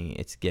happening,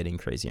 it's getting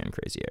crazier and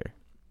crazier.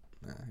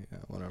 Yeah,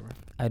 whatever.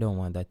 I don't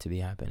want that to be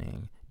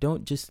happening.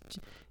 Don't just...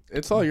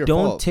 It's all your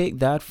don't fault. take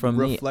that from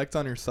me. Reflect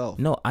on yourself.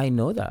 No, I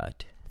know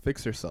that.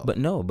 Fix yourself.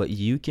 But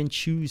you can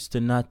choose to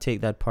not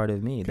take that part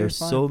of me. Okay, There's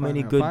fine, so fine,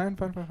 many fine, good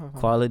fine,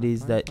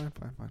 qualities that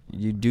fine.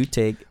 you do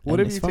take. What and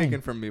have it's you fine.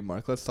 taken from me,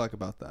 Mark? Let's talk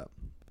about that.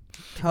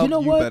 How You know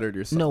have you what? bettered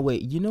yourself? No,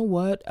 wait. You know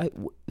what?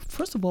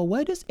 First of all,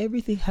 why does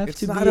everything have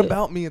It's to be... not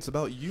about me. It's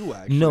about you,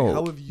 actually. No,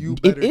 How have you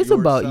it bettered is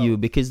about yourself? you,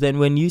 because then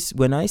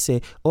when I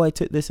say, oh, I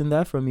took this and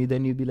that from you,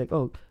 then you'd be like,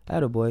 oh,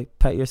 attaboy,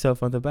 pat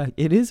yourself on the back.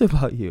 It is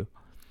about you.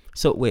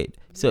 So wait.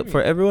 So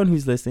for everyone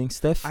who's listening,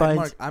 Steph finds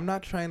Mark, I'm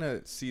not trying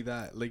to see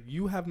that. Like,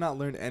 you have not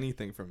learned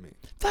anything from me.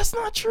 that's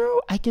not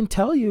true. I can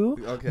tell you.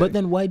 Okay. But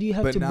then why do you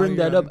have But to now bring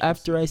you're that up uninterested.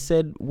 after I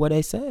said what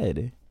I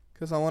said?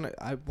 Because I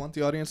want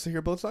the audience to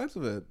hear both sides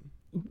of it.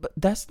 But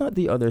that's not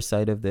the other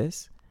side of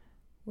this.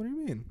 What do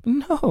you mean?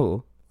 No.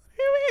 What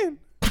do you mean?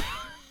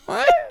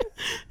 What?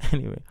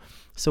 Anyway,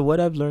 so what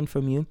I've learned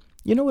from you,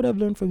 you know what I've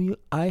learned from you?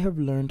 I have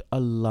learned a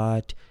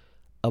lot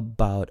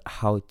about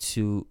how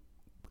to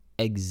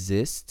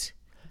exist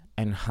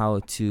and how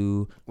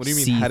to What do you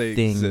mean, see how to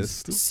things,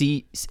 exist?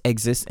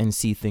 exist and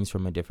see things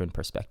from a different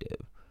perspective.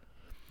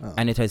 Oh.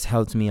 And it has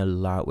helped me a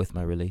lot with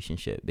my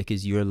relationship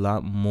because you're a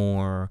lot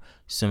more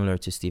similar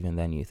to Steven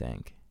than you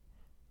think.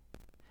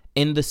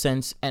 In the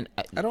sense, and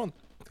I don't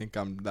think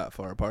I'm that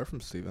far apart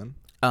from Steven.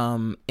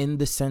 in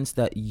the sense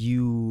that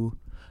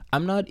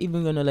I'm not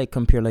even gonna like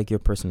compare like your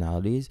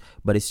personalities,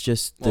 but it's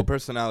just Well,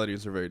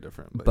 personalities are very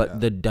different. But, but yeah.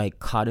 the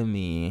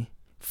dichotomy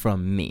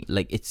from me,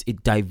 like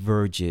it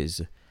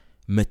diverges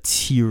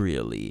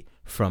materially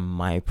from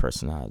my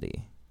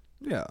personality.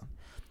 Yeah.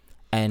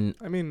 And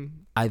I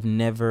mean, I've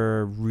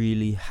never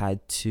really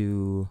had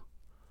to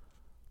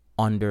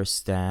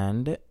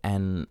understand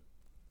and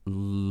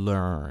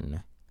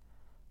learn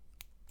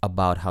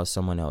about how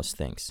someone else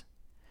thinks.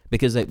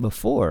 Because like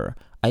before,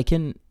 I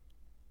can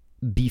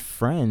be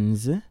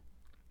friends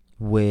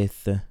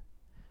with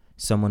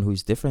someone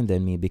who's different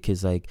than me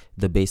because like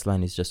the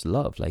baseline is just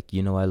love. Like,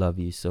 you know, I love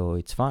you, so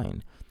it's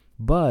fine.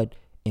 But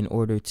in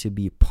order to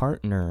be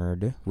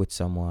partnered with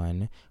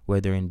someone,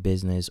 whether in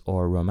business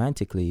or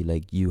romantically,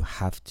 like you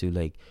have to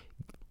like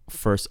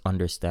first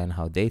understand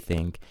how they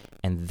think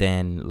and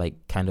then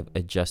like kind of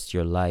adjust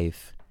your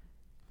life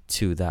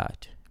to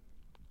that.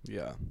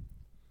 yeah.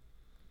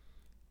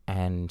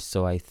 And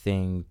so I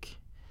think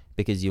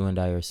because you and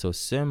I are so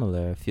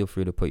similar, feel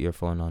free to put your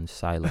phone on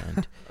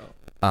silent.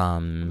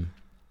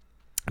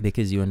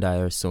 Because you and I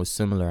are so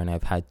similar and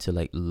I've had to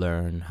like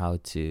learn how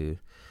to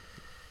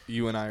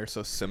You and I are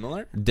so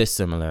similar?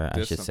 dissimilar,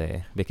 I should Dissimilar.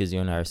 say. Because you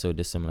and I are so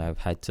dissimilar, I've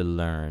had to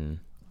learn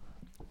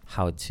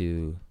how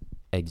to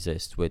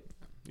exist with.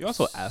 You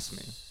also asked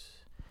me.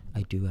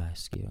 I do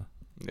ask you.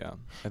 Yeah.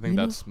 I think You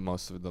know- that's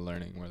most of the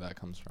learning where that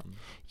comes from.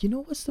 You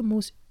know what's the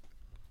most?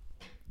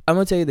 I'm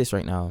gonna tell you this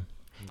right now.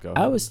 Go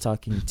I ahead. was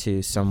talking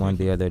to someone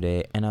the other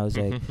day, and I was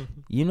like,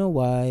 you know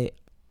why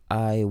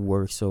I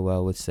work so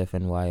well with Steph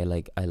and why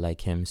I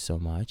like him so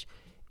much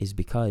is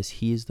because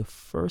he is the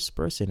first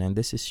person, and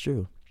this is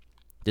true.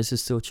 This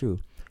is still true.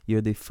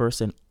 You're the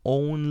first and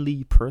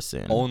only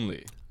person.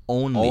 Only.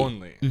 Only.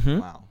 Only.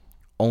 Mhm. Wow.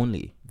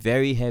 Only.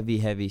 Very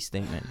heavy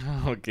statement.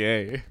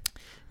 Okay.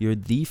 You're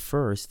the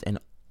first and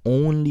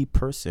only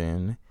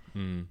person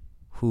Mm.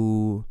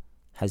 who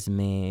has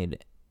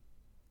made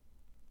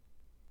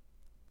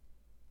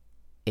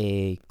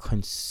a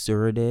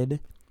concerted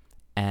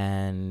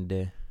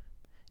and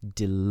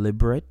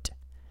deliberate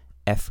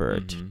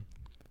effort Mhm.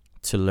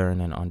 to learn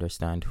and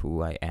understand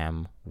who I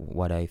am,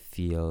 what I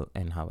feel,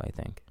 and how I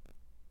think.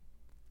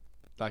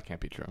 That can't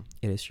be true.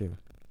 It is true.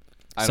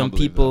 I Some don't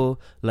believe that.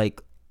 people,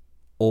 like,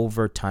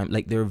 over time,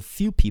 like, there are a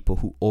few people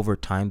who, over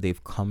time,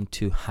 they've come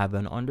to have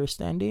an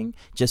understanding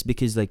just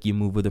because, like, you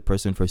move with a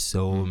person for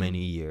so Mhm.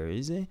 many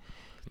years.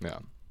 Yeah.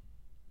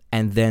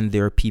 And then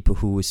there are people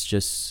who it's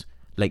just,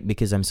 like,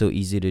 because I'm so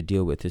easy to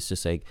deal with, it's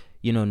just like,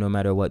 you know, no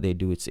matter what they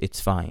do, it's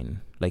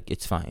fine. Like,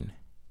 it's fine.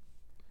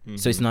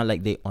 So it's Mhm. not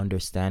like they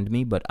understand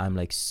me, but I'm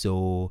like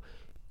so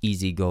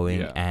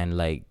easygoing Yeah. and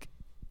like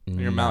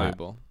You're not-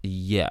 malleable.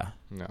 Yeah.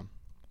 Yeah.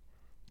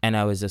 And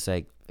I was just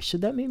like, should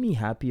that make me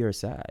happy or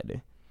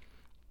sad?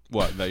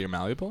 What? That you're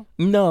malleable?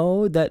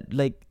 No, that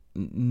like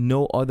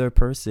no other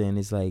person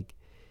is like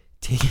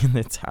taking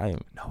the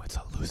time. No, it's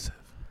elusive.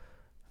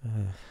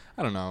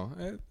 I don't know.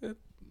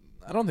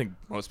 I don't think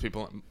most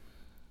people.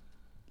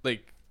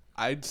 Like,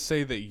 I'd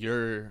say that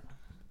you're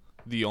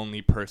the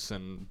only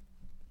person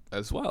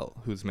as well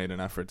who's made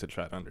an effort to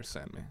try to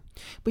understand me.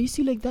 But you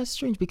see, like that's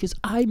strange because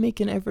I make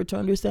an effort to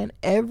understand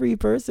every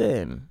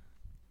person.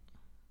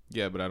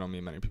 Yeah, but I don't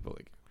mean many people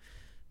like.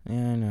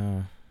 Yeah, I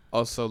know.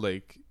 Also,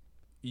 like,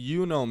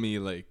 you know me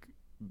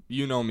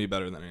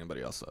better than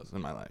anybody else does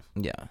in my life.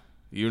 Yeah.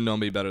 You know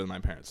me better than my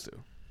parents do.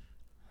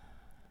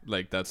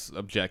 Like, that's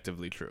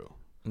objectively true.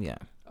 Yeah.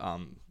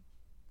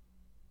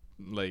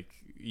 Like,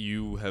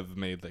 you have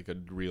made like a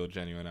real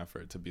genuine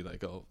effort to be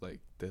like, oh, like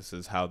this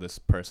is how this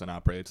person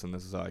operates and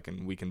this is how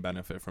we can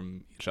benefit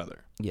from each other.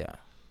 Yeah.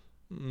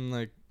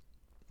 Like,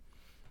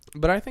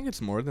 but I think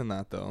it's more than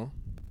that though.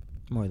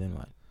 More than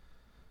what?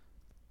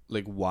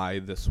 Like, why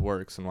this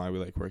works and why we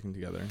like working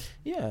together.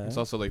 Yeah. It's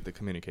also like the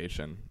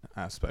communication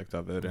aspect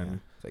of it, Yeah, and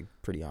it's like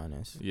pretty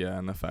honest. yeah,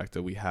 and the fact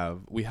that we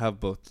have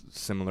both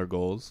similar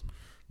goals.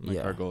 Like,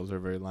 Yeah. our goals are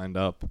very lined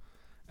up,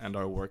 and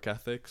our work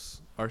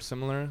ethics are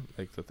similar.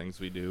 Like, the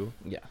things we do.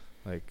 Yeah.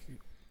 Like,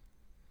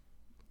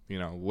 you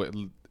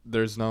know,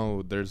 there's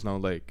no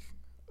like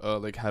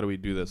how do we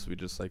do this? We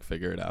just like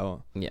figure it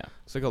out. Yeah.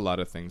 It's like a lot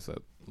of things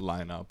that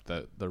line up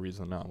that the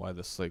reason why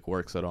this like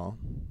works at all.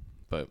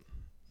 But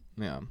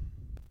yeah,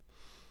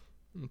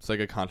 It's like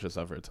a conscious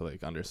effort to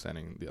like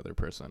understanding the other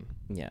person.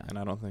 Yeah. And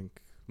I don't think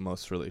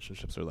most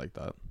relationships are like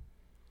that.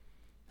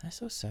 That's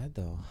so sad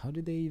though. How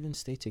do they even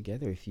stay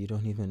together if you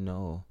don't even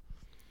know?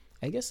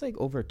 I guess like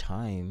over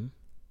time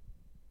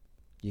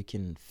you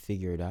can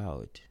figure it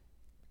out.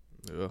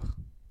 Ugh.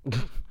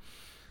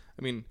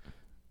 I mean,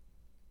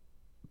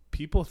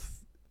 people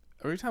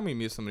every time we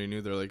meet somebody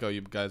new, they're like, "Oh,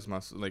 you guys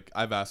must like."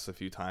 I've asked a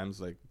few times,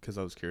 like, because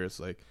I was curious,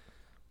 like,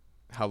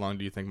 how long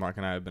do you think Mark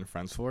and I have been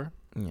friends for?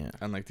 Yeah.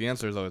 And like the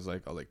answer is always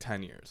like, "Oh, like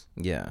 10 years."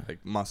 Yeah.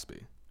 Like, must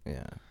be.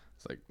 Yeah.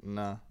 It's like,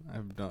 nah. I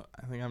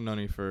think I've known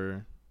you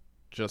for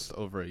just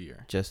over a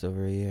year. Just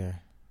over a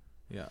year.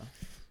 Yeah.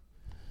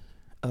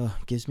 Oh,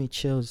 gives me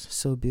chills.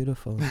 So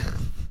beautiful.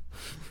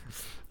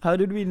 How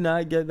did we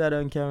not get that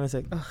on camera? It's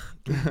like, oh,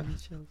 gives me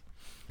chills.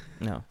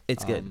 No,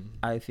 it's good.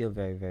 I feel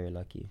very, very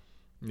lucky.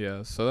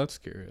 Yeah, so that's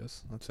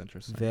curious. That's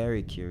interesting.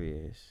 Very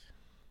curious.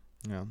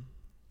 Yeah.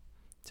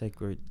 It's like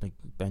we're like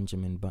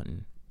Benjamin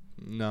Button.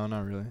 No,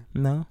 not really.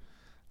 No?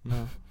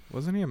 No.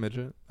 Wasn't he a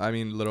midget? I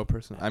mean, little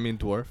person. I mean,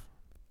 dwarf.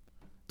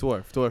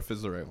 Dwarf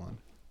is the right one.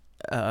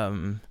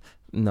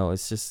 No,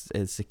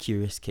 it's a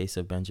curious case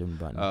of Benjamin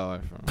Button. Oh, I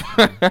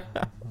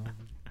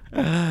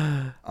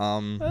forgot.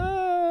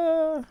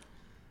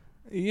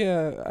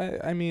 Yeah,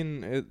 I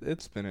mean,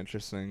 it's been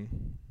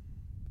interesting.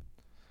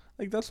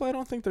 Like, that's why I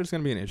don't think there's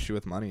going to be an issue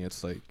with money.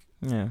 It's like...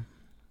 Yeah.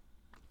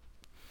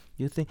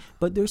 You think...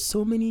 But there's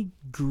so many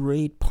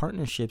great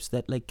partnerships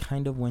that, like,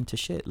 kind of went to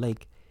shit.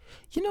 Like,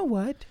 you know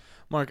what?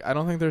 Mark, I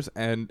don't think there's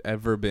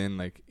ever been,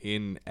 like,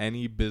 in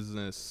any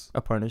business... A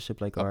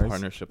partnership like ours? A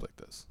partnership like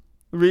this.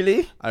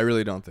 Really? I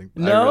really don't think...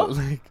 No?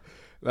 Like,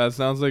 that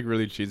sounds, like,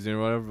 really cheesy or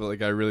whatever, but,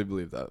 like, I really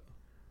believe that.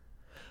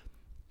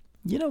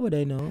 You know what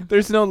I know?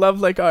 There's no love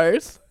like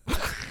ours.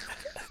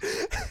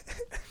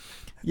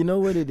 You know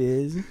what it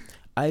is?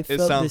 I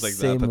felt the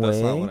same way.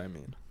 That's not what I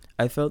mean.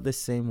 I felt the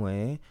same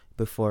way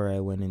before I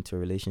went into a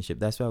relationship.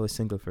 That's why I was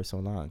single for so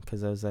long,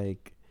 because I was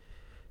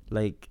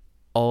like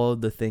all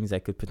the things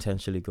that could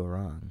potentially go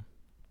wrong.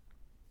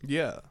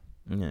 Yeah.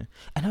 Yeah.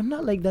 And I'm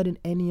not like that in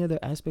any other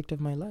aspect of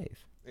my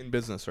life. In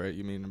business, right?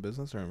 You mean in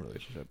business or in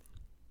relationship?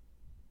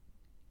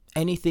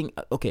 Anything.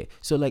 Okay.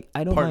 So like,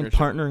 I don't mind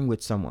partnering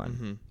with someone.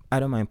 Mm-hmm. I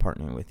don't mind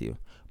partnering with you.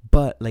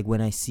 But like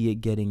when I see it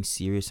getting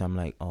serious, I'm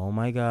like, oh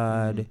my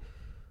God.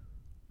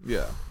 Mm-hmm.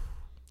 Yeah.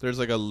 There's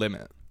like a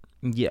limit.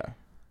 Yeah.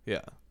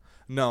 Yeah.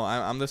 No,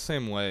 I'm the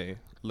same way.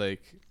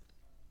 Like,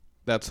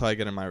 that's how I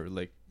get in my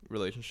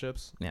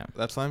relationships. Yeah.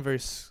 That's why I'm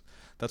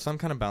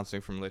kind of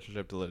bouncing from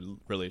relationship to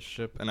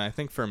relationship. And I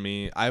think for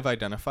me, I've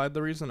identified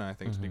the reason. And I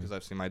think it's because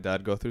I've seen my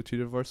dad go through 2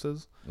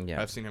 divorces.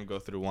 Yeah. I've seen him go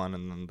through one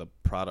and then the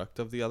product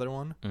of the other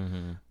one.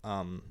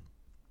 Mm-hmm.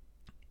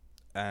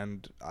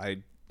 And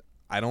I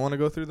don't want to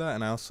go through that.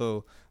 And I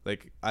also,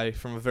 like,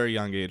 from a very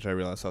young age, I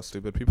realized how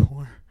stupid people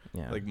were.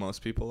 Yeah. Like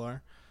most people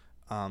are.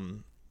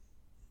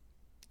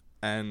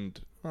 And,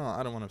 well,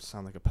 I don't want to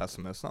sound like a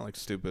pessimist. Not like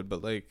stupid,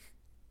 but like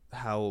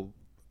how,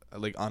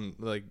 like,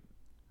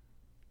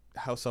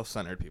 how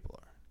self-centered people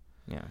are.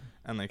 Yeah.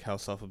 And like how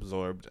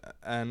self-absorbed.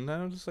 And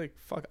I'm just like,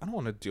 fuck, I don't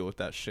want to deal with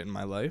that shit in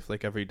my life,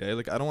 like every day.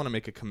 Like, I don't want to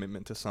make a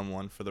commitment to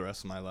someone for the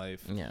rest of my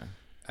life. Yeah.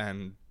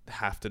 And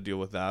have to deal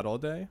with that all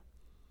day.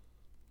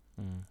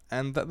 Mm.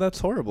 And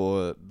that's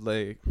horrible.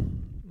 Like,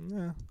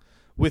 yeah.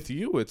 With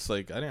you, it's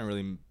like I didn't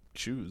really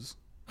choose.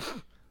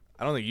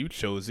 I don't think you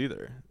chose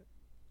either.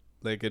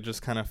 Like, it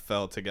just kind of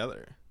fell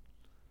together.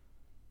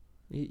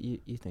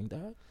 You think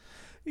that?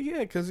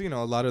 Yeah, because, you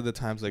know, a lot of the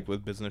times, like,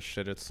 with business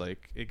shit, it's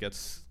like,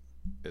 it's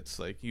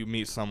like you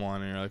meet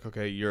someone and you're like,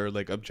 okay, you're,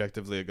 like,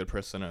 objectively a good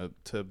person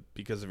to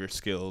because of your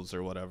skills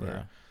or whatever.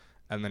 Yeah.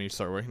 And then you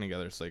start working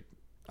together. It's like,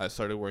 I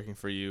started working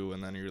for you,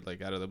 and then you're,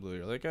 like, out of the blue,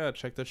 you're like,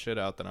 check this shit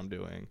out that I'm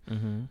doing.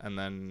 Mm-hmm. And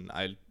then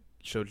I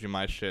showed you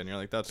my shit, and you're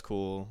like, that's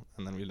cool.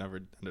 And then we never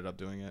ended up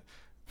doing it.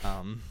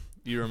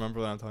 You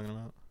remember what I'm talking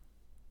about?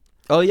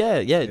 Oh, yeah.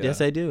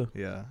 Yes, I do.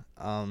 Yeah.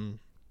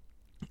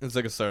 It's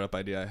like a startup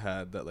idea I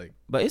had that, like...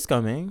 But it's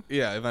coming.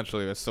 Yeah,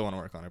 eventually. I still want to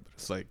work on it, but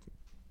it's like...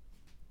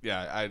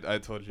 Yeah, I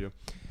told you.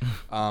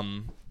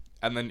 And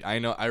then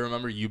I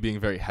remember you being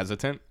very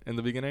hesitant in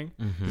the beginning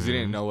because you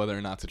didn't know whether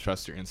or not to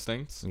trust your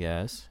instincts.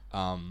 Yes.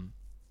 And,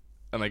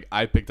 like,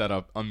 I picked that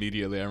up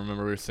immediately. I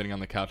remember we were sitting on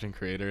the couch in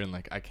Creator, and,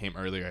 like, I came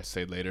earlier, I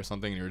stayed late or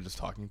something, and you were just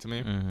talking to me.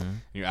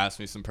 And you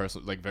asked me some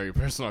very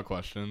personal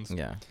questions.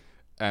 Yeah.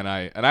 And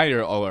I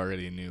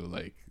already knew,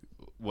 like,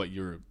 what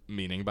you were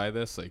meaning by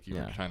this. Like, you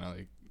were trying to,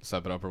 like,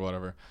 step it up or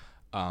whatever.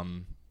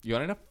 You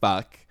wanted to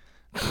fuck.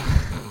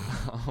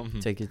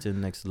 Take it to the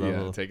next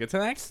level. Yeah, take it to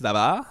the next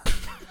level.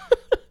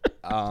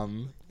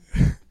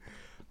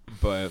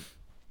 But,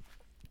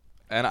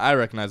 and I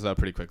recognized that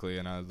pretty quickly,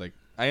 and I was like,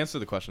 I answered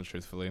the questions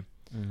truthfully.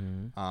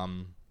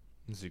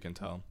 As you can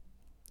tell.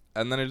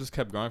 And then it just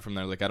kept going from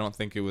there. Like, I don't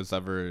think it was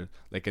ever,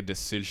 like, a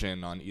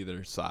decision on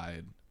either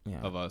side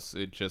of us.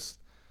 It just...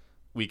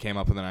 We came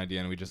up with an idea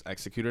and we just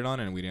executed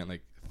on it, and we didn't,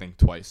 like, think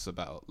twice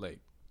about, like,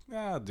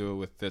 I'll do it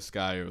with this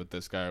guy or with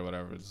this guy or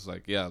whatever. It's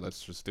like, yeah,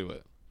 let's just do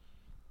it.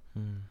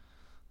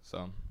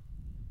 So.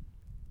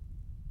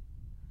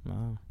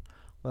 Wow.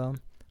 Well,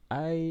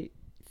 I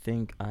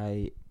think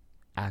I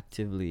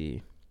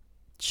actively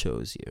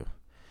chose you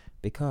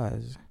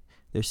because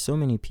there's so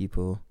many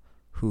people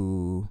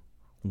who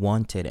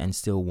wanted and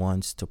still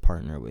wants to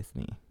partner with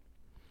me.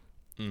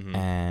 Mm-hmm.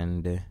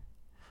 And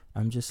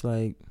I'm just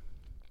like,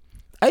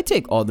 I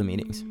take all the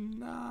meetings.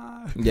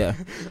 Nah. Yeah.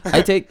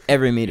 I take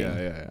every meeting.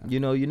 Yeah. You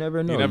know, you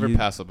never know. You never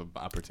pass up an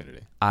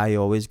opportunity. I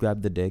always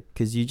grab the dick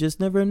because you just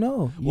never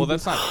know. Well,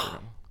 that's not true.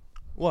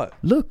 What?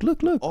 Look.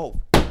 Oh,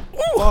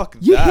 fuck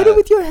You that. hit it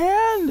with your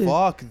hand.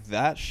 Fuck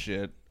that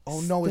shit. Oh,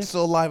 no, it's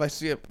still alive. I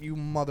see it. You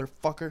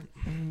motherfucker.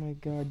 Oh, my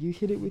God. You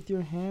hit it with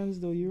your hands,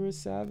 though. You're a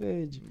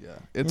savage. Yeah.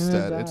 It's You're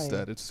gonna dead. It's die.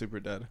 dead. It's super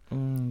dead. Oh,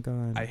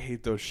 God. I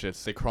hate those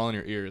shits. They crawl in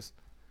your ears.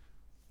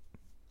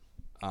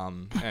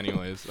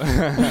 Anyways.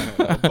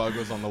 A bug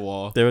was on the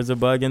wall. There was a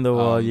bug in the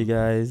wall, you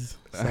guys.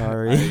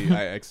 Sorry.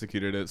 I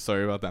executed it.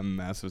 Sorry about that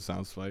massive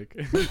sound spike.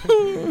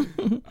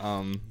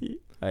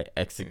 I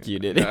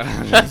executed it.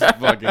 Just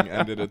fucking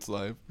ended its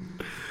life.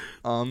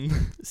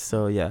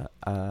 So yeah,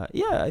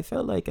 I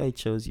felt like I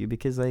chose you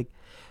because like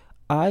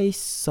I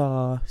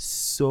saw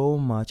so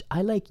much.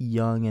 I like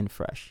young and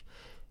fresh.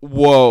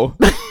 Whoa.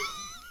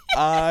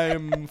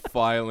 I'm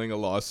filing a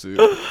lawsuit.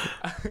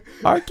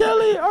 R.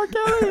 Kelly.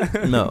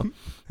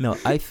 No.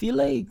 I feel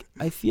like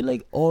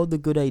all the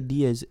good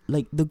ideas,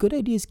 like the good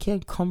ideas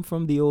can't come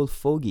from the old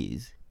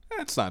fogies.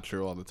 That's not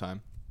true all the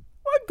time.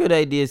 What good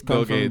ideas come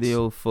Bill from Gates. the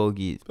old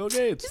fogies? Bill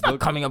Gates. He's not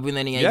coming up with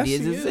any Yes,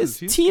 ideas. he is. His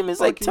He's team is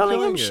like fucking telling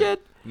him killing it.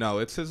 shit. No,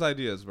 it's his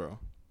ideas, bro.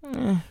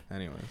 Eh,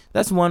 Anyways,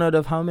 that's one out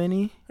of how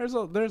many? there's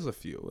a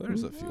few.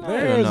 There's a few. I don't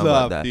There's know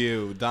about a that.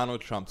 few.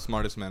 Donald Trump,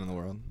 smartest man in the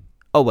world.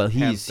 Oh well,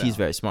 Hands he's down.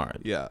 very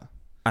smart. Yeah,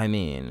 I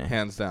mean,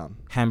 hands down.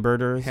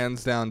 hamburgers.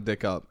 Hands down,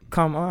 dick up,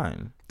 Come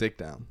on, dick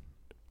down.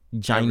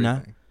 China.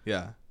 Everything.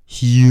 Yeah,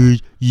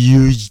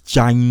 Huge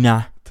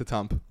China. to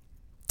tump.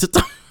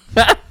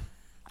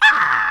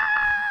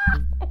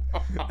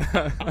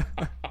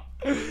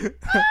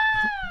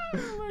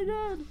 Oh my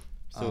God.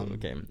 So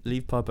okay,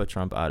 leave Papa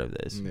Trump out of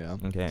this. Yeah.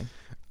 Okay,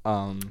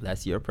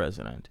 that's your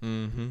president.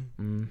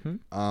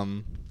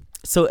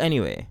 So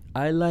anyway,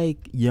 I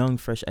like young,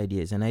 fresh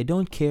ideas, and I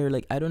don't care.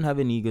 Like I don't have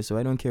an ego, so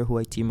I don't care who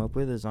I team up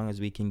with as long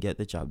as we can get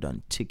the job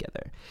done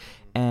together.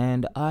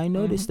 And I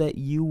noticed that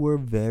you were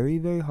very,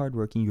 very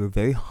hardworking. You were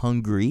very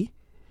hungry,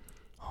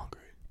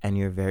 and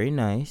you're very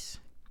nice,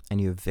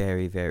 and you're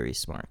very, very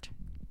smart,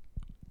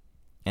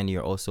 and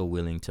you're also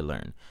willing to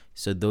learn.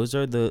 So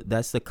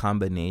that's the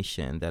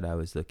combination that I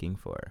was looking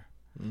for.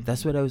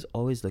 That's what I was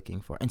always looking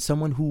for. And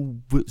someone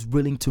who was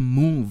willing to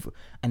move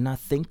and not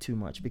think too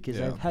much, because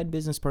Yeah. I've had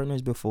business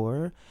partners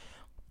before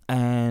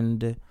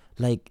and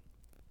like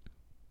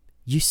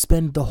you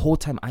spend the whole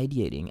time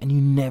ideating and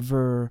you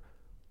never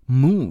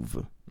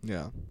move.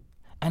 Yeah.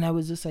 And I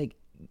was just like,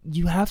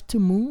 you have to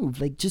move.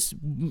 Like just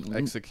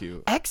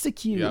Execute.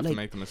 execute. You have like, to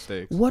make the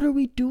mistakes. what are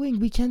we doing?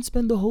 We can't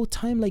spend the whole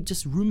time like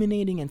just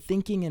ruminating and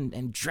thinking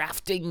and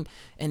drafting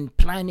and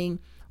planning.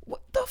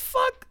 What the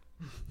fuck?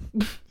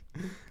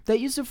 That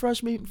used to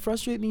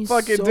frustrate me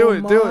Fucking so do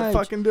it. much. Do it.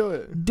 Fucking do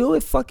it. Do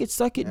it. Fuck it.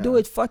 Suck it. Yeah. Do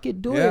it. Fuck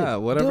it. Do it. Yeah,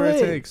 whatever Do it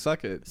takes.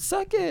 Suck it.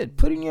 Suck it.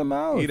 Put it in your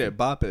mouth. Eat it.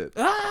 Bop it.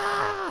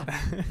 Ah!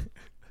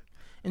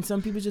 And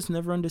some people just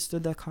never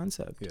understood that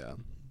concept. Yeah.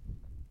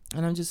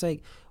 And I'm just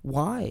like,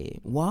 why?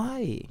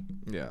 Why?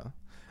 Yeah.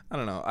 I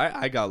don't know.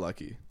 I got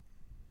lucky.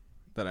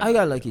 That I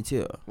got lucky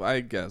too. Well, I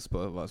guess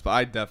both of us, but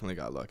I definitely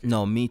got lucky.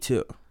 No, me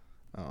too.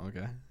 Oh,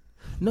 okay.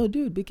 No,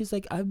 dude, because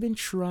like I've been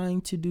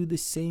trying to do the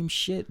same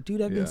shit.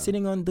 Dude, I've Yeah. been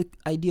sitting on the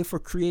idea for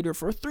Creator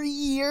for 3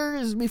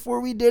 years before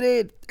we did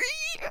it.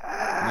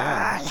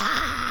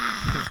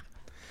 Yeah.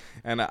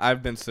 And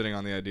I've been sitting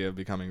on the idea of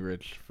becoming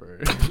rich for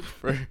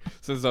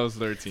since I was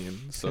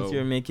 13. So Since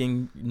you're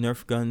making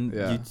Nerf gun,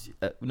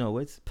 Yeah.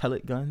 what's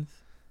pellet guns?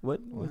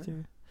 What's What?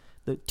 your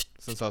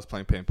since I was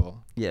playing paintball.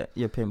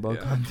 your paintball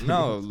Yeah. gun?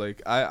 No,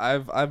 like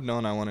I've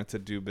known I wanted to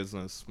do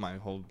business my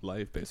whole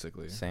life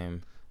basically.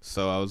 Same.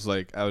 So I was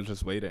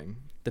just waiting.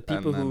 The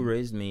people who then-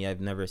 raised me, I've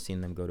never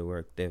seen them go to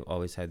work. They've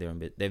always had their own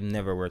bit. They've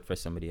never worked for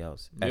somebody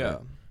else. Ever. Yeah.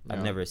 I've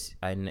Yeah. never.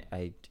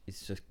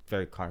 It's just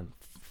very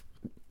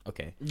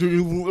okay.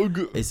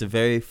 It's a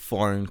very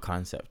foreign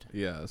concept.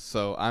 Yeah,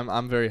 so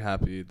I'm very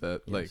happy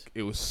that Yes. like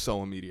it was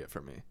so immediate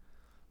for me.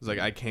 It's like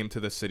I came to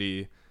the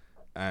city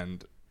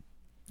and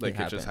like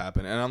it just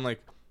happened. And I'm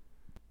like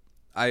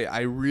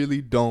I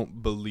really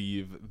don't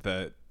believe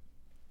that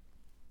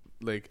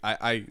like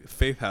I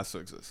faith has to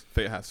exist.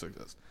 Faith has to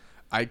exist.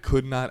 I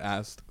could not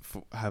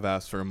have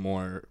asked for a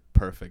more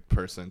perfect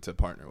person to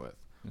partner with.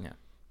 Yeah.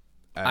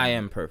 And I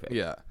am perfect.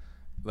 Yeah.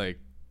 Like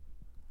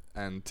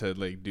and to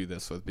like do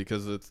this with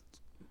because it's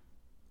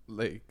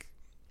like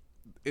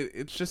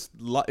it's just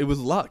it was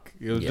luck.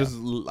 It was Yeah. just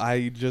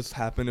I just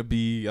happened to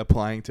be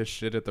applying to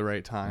shit at the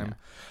right time.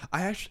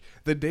 I actually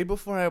the day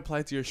before I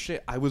applied to your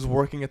shit, I was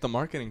working at the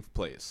marketing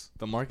place,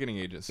 the marketing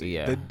agency.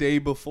 Yeah. The day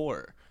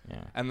before.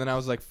 Yeah. And then I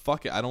was like,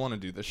 fuck it, I don't want to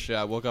do this shit.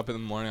 I woke up in the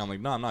morning, I'm like,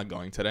 no, I'm not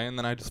going today. And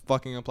then I just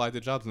fucking applied to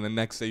jobs. And the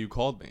next day you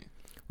called me.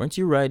 Weren't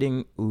you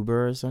riding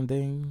Uber or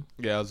something?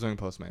 Yeah, I was doing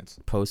Postmates.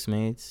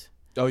 Postmates.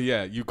 Oh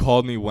yeah, you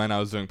called me when I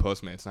was doing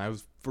Postmates, and I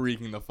was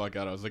freaking the fuck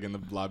out. I was like in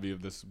the lobby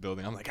of this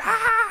building. I'm like,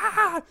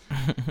 ah.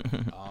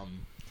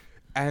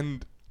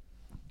 And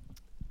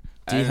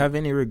Do you have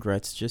any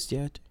regrets just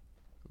yet?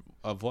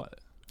 Of what?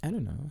 I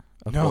don't know.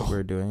 Of No. what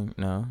we're doing?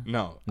 No.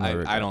 No, No I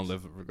don't regrets.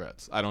 live with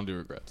regrets. I don't do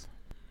regrets.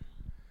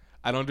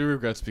 I don't do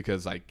regrets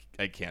because I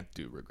can't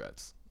do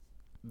regrets.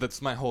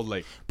 That's my whole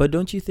like. But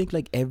don't you think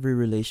like every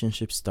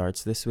relationship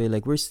starts this way?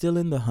 Like we're still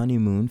in the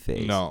honeymoon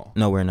phase. No.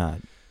 No, we're not.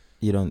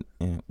 You don't.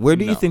 Yeah. Where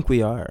do you No. think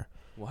we are?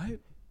 What?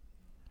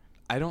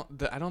 I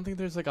don't think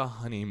there's like a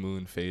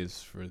honeymoon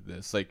phase for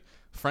this. Like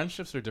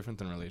friendships are different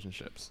than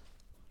relationships.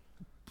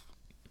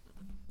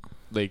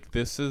 Like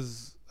this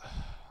is.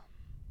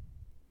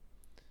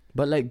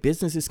 But like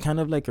business is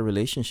kind of like a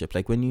relationship.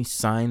 Like when you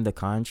sign the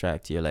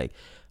contract, you're like,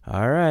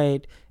 all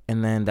right.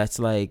 And then that's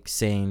like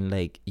saying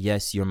like,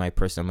 yes, you're my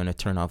person. I'm going to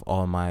turn off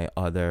I'm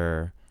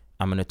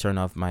going to turn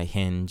off my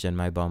Hinge and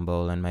my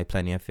Bumble and my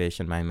Plenty of Fish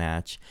and my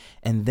Match.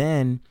 And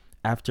then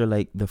after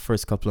like the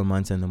first couple of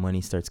months and the money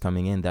starts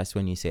coming in, that's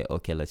when you say,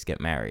 okay, let's get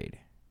married.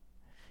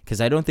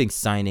 Because I don't think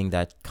signing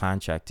that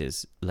contract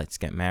is let's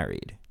get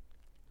married.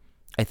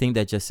 I think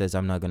that just says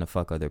I'm not going to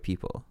fuck other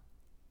people.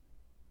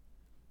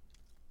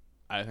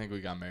 I think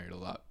we got married a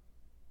lot.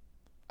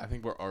 I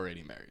think we're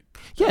already married.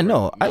 Yeah,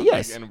 no,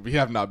 yes. And we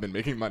have not been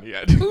making money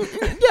yet.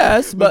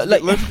 Yes, but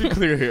let's be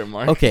clear here,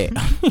 Mark. Okay.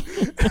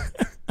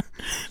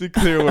 Be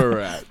clear where we're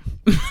at.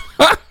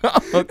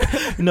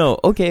 No,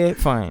 okay,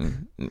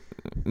 fine.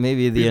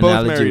 Maybe the We both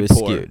analogy married was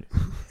poor. skewed.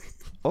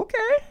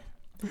 Okay.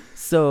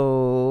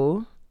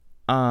 So,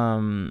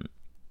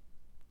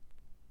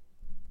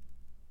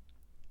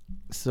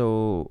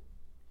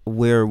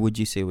 where would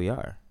you say we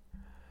are?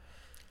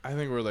 I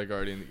think we're like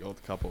already in the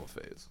old couple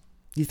phase.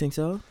 You think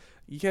so?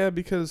 Yeah,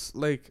 because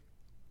like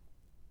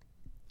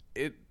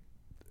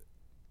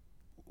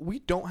we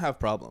don't have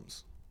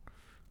problems.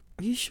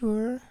 Are you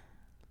sure?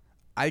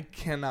 I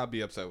cannot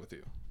be upset with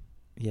you.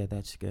 Yeah,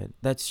 that's good.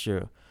 That's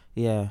true.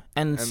 Yeah,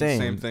 and And same.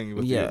 same thing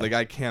with Yeah. you. Like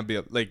I can't be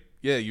like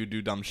yeah, you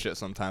do dumb shit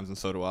sometimes and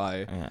so do I.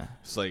 Yeah.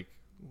 It's like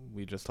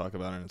we just talk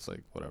about it and it's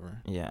like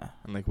whatever. Yeah.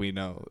 And like we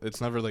know.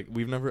 It's never like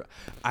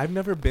I've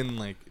never been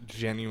like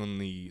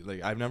genuinely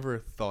like I've never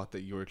thought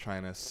that you were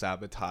trying to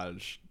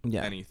sabotage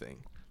Yeah.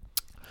 anything.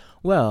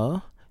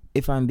 Well,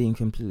 if I'm being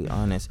completely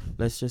honest,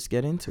 let's just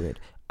get into it.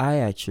 I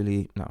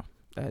actually no.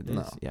 That is,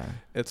 No. Yeah.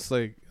 It's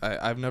like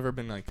I've never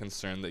been like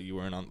concerned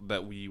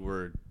that we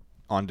were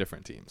on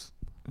different teams.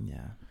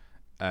 Yeah.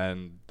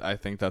 And I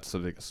think that's the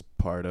biggest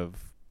part of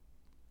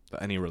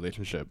any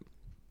relationship.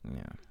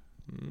 Yeah.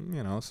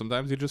 You know,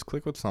 sometimes you just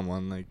click with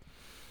someone. Like,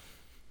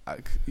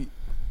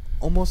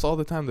 almost all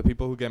the time, the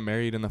people who get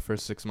married in the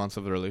first 6 months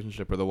of the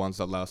relationship are the ones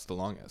that last the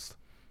longest.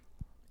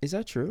 Is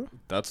that true?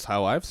 That's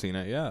how I've seen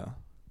it, yeah.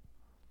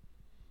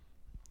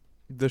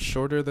 The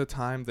shorter the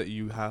time that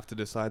you have to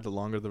decide, the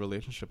longer the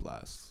relationship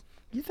lasts.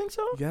 You think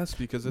so? Yes,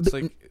 because it's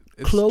like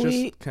it's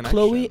Chloe just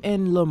connection.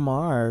 and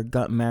Lamar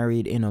got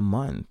married in a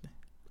month.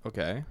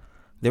 Okay.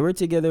 They were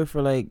together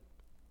for like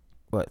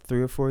what,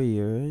 3 or 4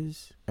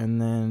 years,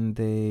 and then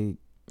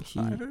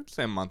I'd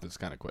say a month is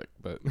kind of quick,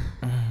 but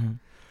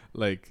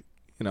like,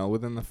 you know,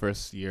 within the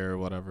first year or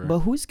whatever. But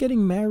who's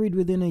getting married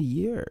within a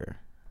year?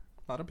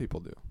 A lot of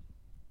people do.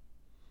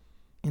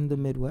 In the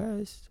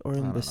Midwest or in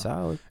I the don't know.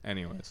 South?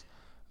 Anyways,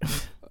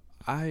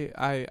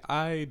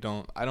 I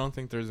don't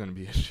think there's gonna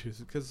be issues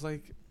because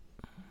like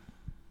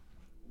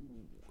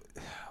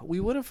we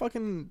would have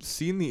fucking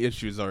seen the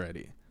issues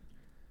already.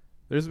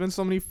 There's been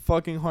so many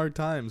fucking hard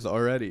times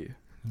already.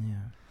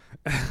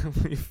 Yeah.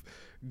 We've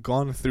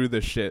gone through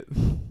the shit.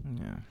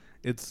 Yeah.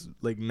 It's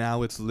like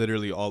now it's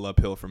literally all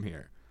uphill from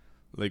here.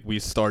 Like we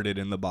started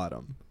in the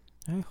bottom.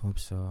 I hope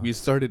so. We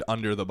started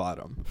under the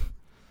bottom.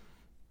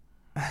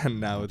 And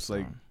now hope it's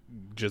like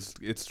so.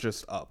 it's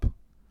just up.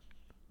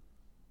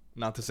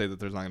 Not to say that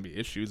there's not gonna be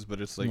issues,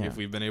 but it's like Yeah. if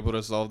we've been able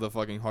to solve the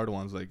fucking hard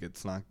ones, like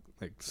it's not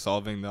like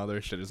solving the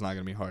other shit is not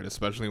gonna be hard,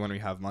 especially when we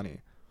have money.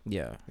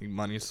 Yeah. Like,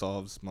 money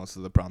solves most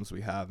of the problems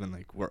we have, and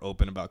like we're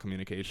open about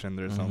communication.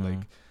 There's no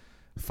like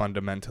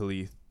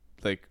fundamental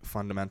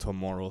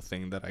moral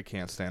thing that I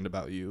can't stand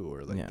about you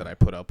or like Yeah. that I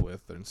put up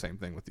with, and same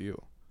thing with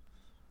you.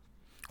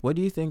 What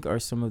do you think are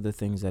some of the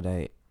things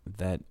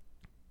that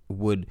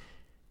would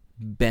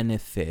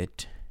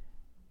benefit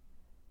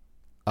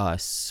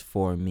us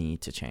for me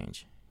to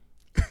change?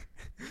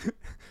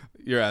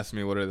 You're asking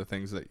me what are the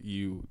things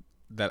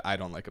that I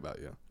don't like about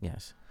you.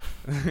 Yes.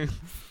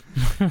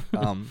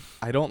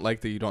 I don't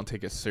like that you don't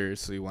take it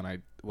seriously when I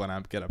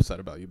get upset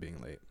about you being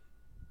late.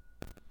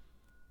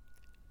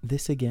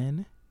 This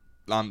again?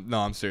 No,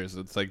 I'm serious.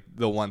 It's like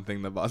the one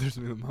thing that bothers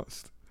me the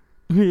most.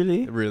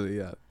 Really? Really,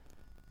 yeah.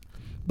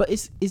 But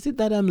is it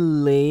that I'm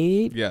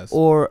late? Yes.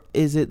 Or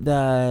is it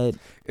that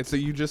It's that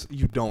you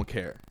don't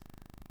care.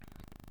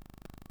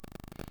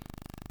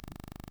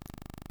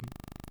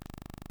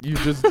 You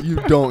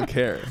don't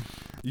care.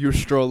 You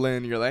stroll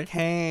in, you're like,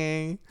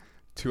 hey.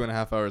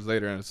 2.5 hours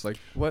later, and it's like,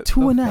 what?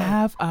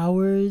 2.5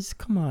 hours?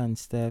 Come on,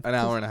 Steph. An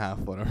hour and a half,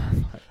 whatever.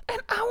 An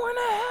hour and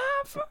a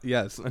half?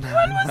 Yes. What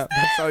was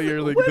That's how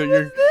you're like. What That was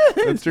you're,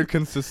 this? that's your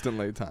consistent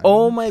late time.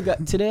 Oh my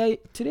god! Today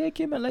I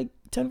came at like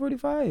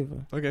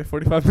 10:45. Okay,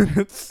 45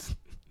 minutes.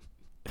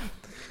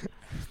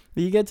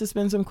 You get to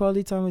spend some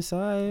quality time with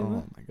Sai.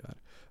 Oh my god.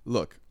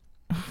 Look.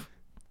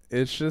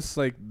 It's just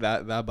like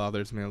that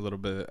bothers me a little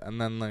bit. And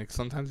then like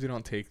sometimes you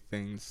don't take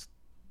things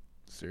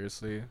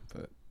seriously,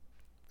 but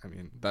I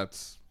mean,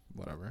 that's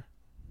whatever.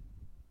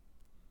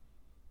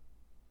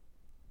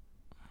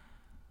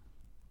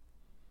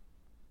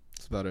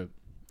 That's about it.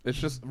 It's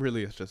just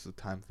a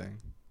time thing.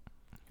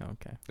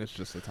 Okay. It's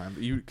just a time.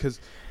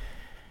 Cuz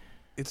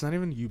it's not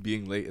even you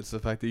being late. It's the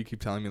fact that you keep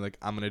telling me like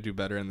I'm going to do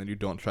better and then you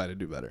don't try to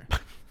do better.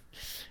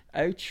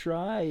 I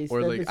try.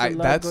 Or like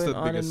that's the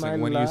biggest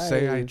thing when you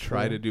say I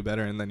try to do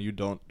better and then you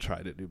don't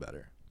try to do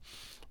better.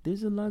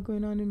 There's a lot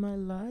going on in my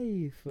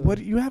life. What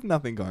you have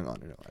nothing going on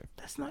in your life.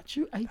 That's not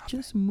true. I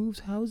just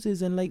moved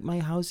houses and like my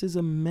house is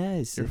a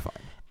mess. You're fine.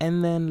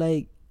 And then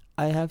like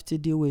I have to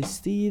deal with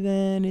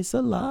Steven. It's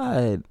a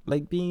lot.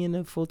 Like being in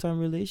a full-time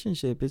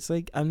relationship. It's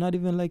like I'm not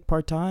even like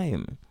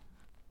part-time.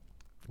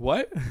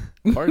 What?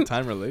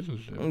 Part-time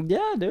relationship?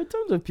 Yeah, there are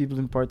tons of people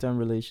in part-time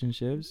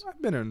relationships.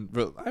 I've been in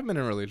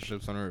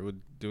relationships when we're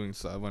doing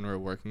stuff, when we're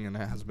working, and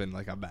it has been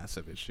like a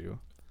massive issue.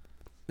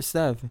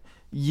 Steph,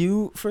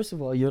 you first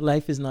of all, your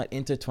life is not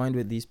intertwined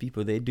with these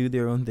people. They do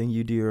their own thing,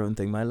 you do your own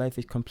thing. My life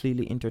is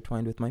completely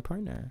intertwined with my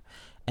partner.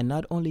 And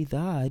not only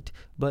that,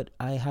 but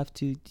I have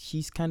to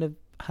he's kind of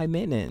high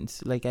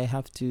maintenance. Like I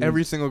have to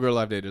Every single girl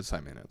I've dated is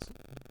high maintenance.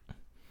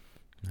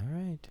 All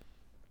right.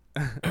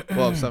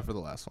 Well, except for the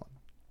last one.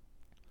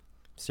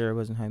 Sarah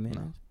wasn't high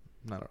maintenance?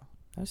 No, not at all.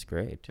 That's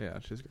great. Yeah,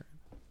 she's great.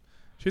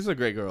 She's a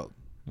great girl.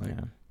 Like,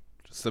 yeah.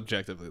 just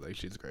subjectively, like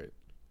she's great.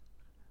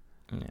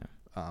 Yeah.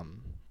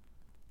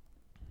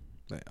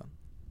 But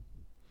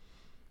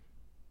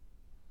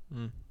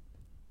yeah.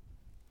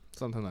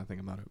 Sometimes I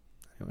think about it.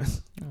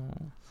 Anyways.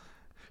 Oh.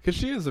 Because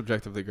she is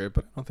objectively great,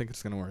 but I don't think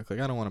it's going to work.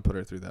 Like, I don't want to put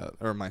her through that,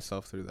 or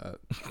myself through that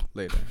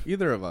later.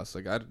 Either of us.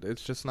 Like,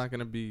 it's just not going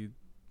to be,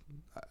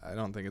 I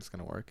don't think it's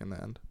going to work in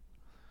the end.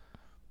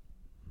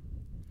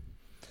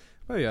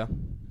 But yeah.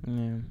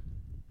 Yeah.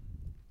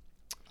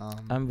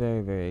 I'm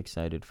very, very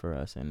excited for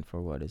us and for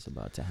what is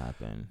about to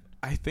happen.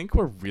 I think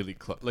we're really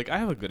close. Like, I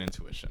have a good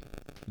intuition.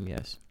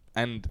 Yes.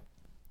 And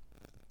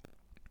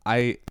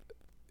I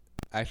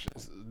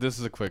actually, this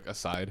is a quick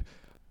aside,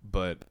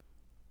 but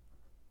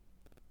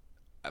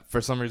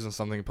for some reason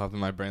something popped in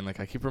my brain. Like,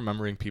 I keep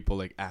remembering people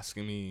like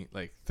asking me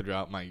like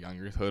throughout my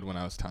youngerhood when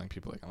I was telling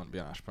people like I want to be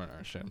an entrepreneur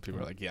and shit, and people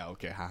are like, yeah,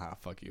 okay, haha,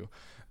 fuck you.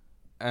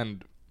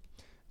 And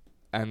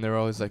they're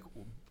always like,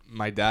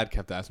 my dad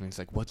kept asking me, he's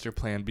like, what's your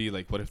plan B?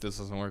 Like, what if this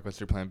doesn't work? What's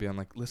your plan B? I'm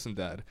like, listen,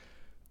 Dad,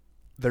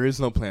 there is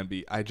no plan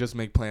B. I just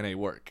make plan A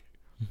work.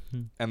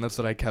 And that's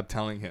what I kept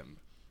telling him.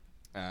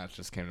 It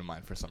just came to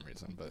mind for some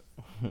reason, but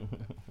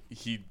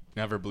he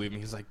never believed me.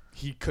 He's like,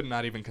 he could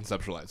not even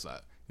conceptualize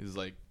that. He's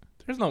like,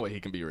 there's no way he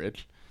can be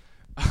rich.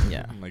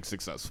 Yeah. Like Yeah.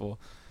 successful.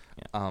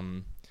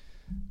 I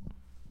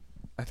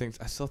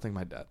still think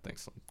my dad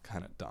thinks I'm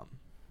kind of dumb.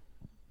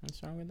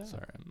 What's wrong with that?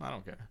 Sorry, I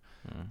don't care.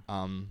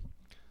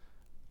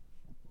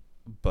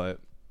 But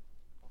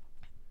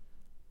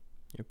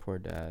your poor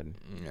dad.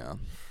 yeah,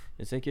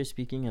 It's like you're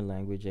speaking a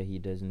language that he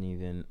doesn't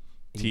even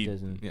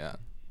yeah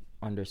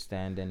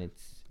understand, and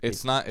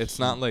it's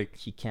not like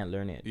he can't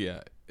learn it.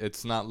 Yeah,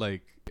 it's not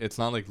like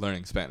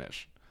learning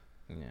Spanish.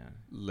 Yeah.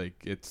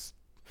 Like it's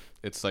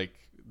like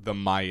the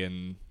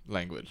Mayan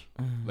language.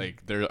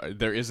 Like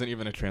there isn't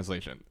even a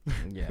translation.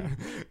 Yeah.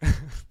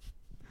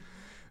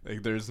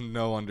 Like there's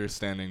no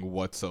understanding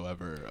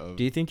whatsoever of.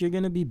 Do you think you're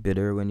gonna be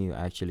bitter when you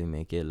actually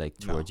make it, like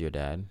towards your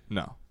dad?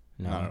 No,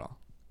 not at all.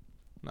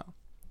 No.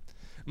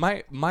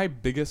 My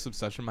biggest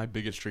obsession, my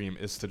biggest dream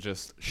is to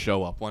just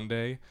show up one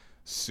day,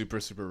 super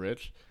super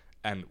rich,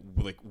 and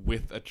like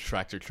with a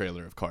tractor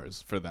trailer of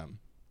cars for them,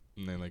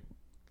 and they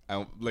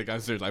I'm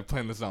serious. I've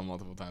planned this out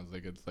multiple times.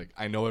 Like it's like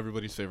I know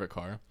everybody's favorite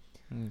car,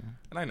 and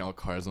I know a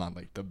car is not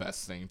like the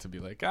best thing to be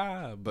like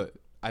but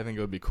I think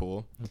it would be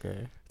cool.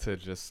 Okay. To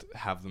just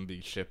have them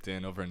be shipped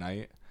in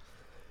overnight,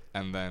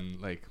 and then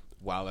like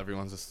while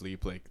everyone's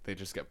asleep, like they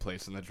just get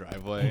placed in the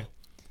driveway,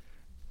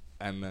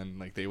 and then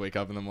like they wake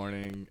up in the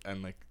morning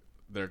and like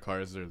their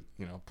cars are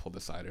pulled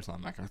aside or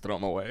something. I'm not gonna throw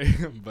them away,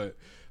 but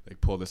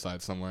like pulled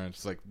aside somewhere and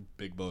just like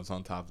big bows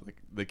on top. Like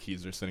the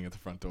keys are sitting at the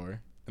front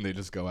door, and they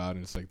just go out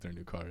and it's like their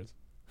new cars.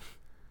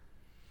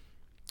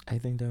 I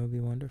think that would be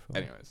wonderful.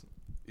 Anyways,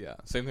 yeah,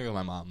 same thing with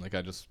my mom. Like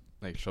I just.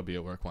 Like, she'll be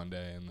at work one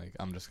day, and, like,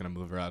 I'm just going to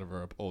move her out of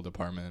her old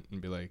apartment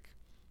and be like,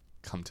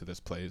 come to this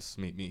place,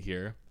 meet me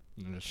here,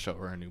 and just show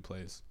her a new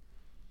place.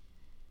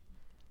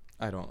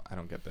 I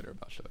don't get bitter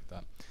about shit like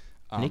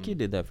that. Nikki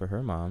did that for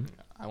her mom.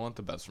 I want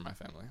the best for my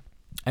family.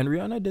 And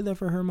Rihanna did that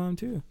for her mom,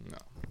 too. No.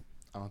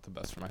 I want the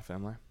best for my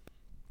family.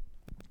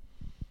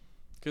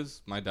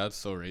 Because my dad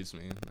so raised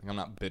me. Like, I'm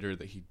not bitter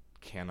that he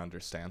can't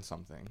understand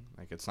something.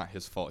 Like, it's not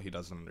his fault he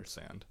doesn't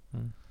understand.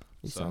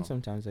 You sound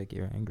sometimes like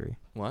you're angry.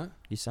 What?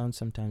 You sound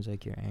sometimes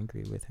like you're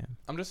angry with him.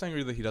 I'm just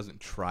angry that he doesn't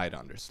try to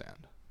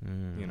understand.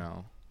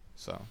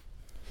 So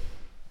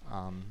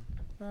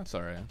That's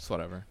alright. It's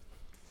whatever.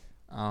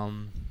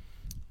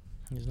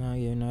 Because now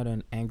you're not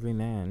an angry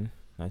man.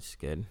 That's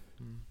good.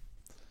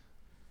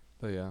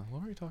 But yeah,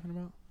 what were you talking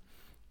about?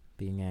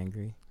 Being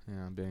angry.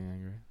 Yeah, being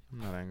angry. I'm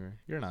not angry.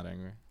 You're not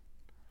angry.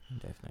 I'm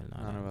definitely not.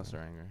 None angry. of us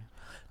are angry.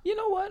 You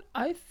know what?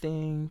 I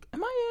think.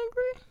 Am I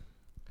angry?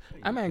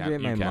 I'm angry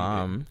at You my can be.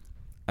 mom.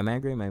 I'm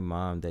angry at my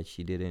mom that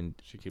she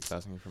didn't. She keeps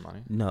asking you for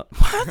money. No.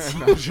 What?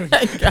 No, I'm joking.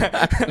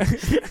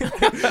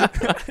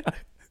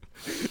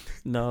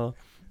 No.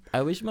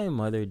 I wish my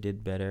mother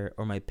did better,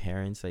 or my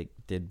parents like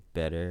did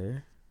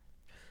better,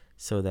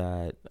 so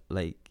that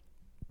like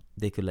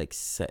they could like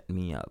set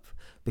me up.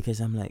 Because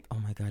I'm like, oh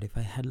my god, if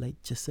I had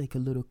like just like a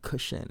little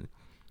cushion,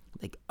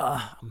 like,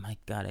 oh my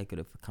god, I could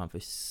have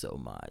accomplished so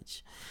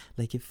much.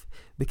 Like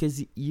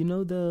because you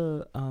know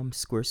the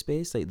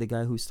Squarespace, like the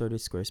guy who started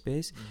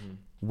Squarespace,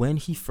 when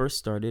he first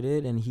started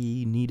it and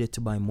he needed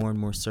to buy more and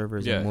more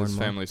servers, Yeah, and more his and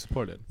more. family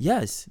supported.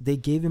 Yes, they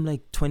gave him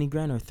like 20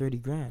 grand or 30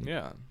 grand.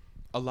 Yeah.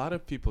 A lot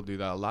of people do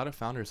that. A lot of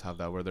founders have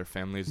that where their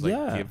families like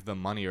Yeah. give them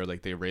money or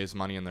like they raise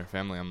money in their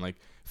family. I'm like,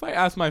 if I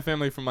asked my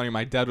family for money,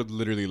 my dad would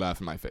literally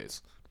laugh in my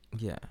face.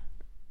 Yeah.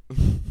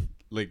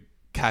 Like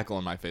cackle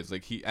in my face.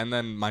 Like and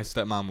then my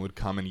stepmom would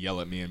come and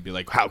yell at me and be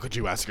like, how could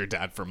you ask your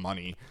dad for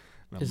money?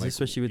 And I'm Is like, this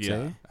what she would yeah,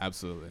 say?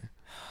 Absolutely.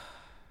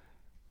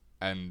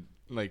 And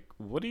like,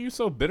 what are you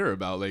so bitter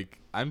about? Like,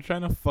 I'm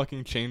trying to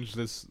fucking change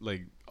this,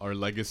 like, our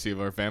legacy of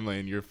our family,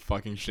 and you're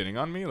fucking shitting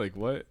on me? Like,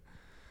 what?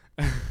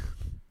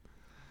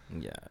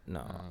 Yeah,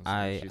 no.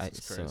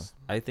 Jesus So Christ.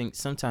 I think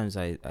sometimes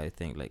I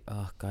think like,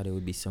 oh god, it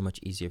would be so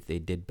much easier if they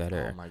did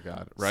better. Oh my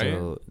god, right?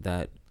 So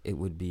that it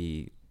would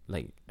be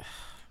like,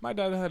 My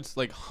dad had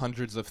like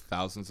hundreds of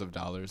thousands of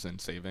dollars in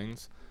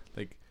savings.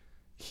 Like,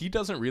 he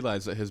doesn't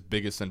realize that his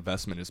biggest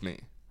investment is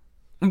me.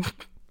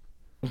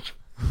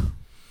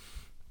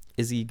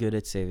 is he good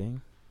at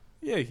saving?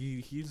 Yeah,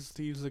 he's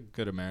a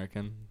good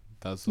American.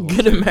 That's the whole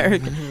Good thing.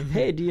 American.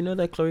 Hey, do you know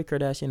that Khloe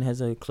Kardashian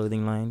has a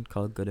clothing line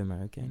called Good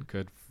American?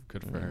 Good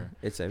for her.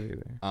 It's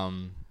everywhere.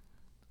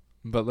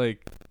 But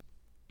like,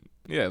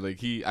 yeah, like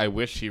I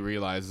wish he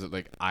realized that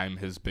like I'm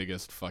his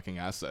biggest fucking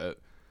asset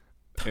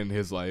in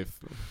his life.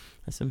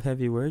 That's some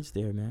heavy words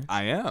there, man.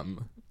 I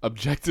am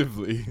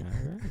objectively. All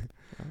right.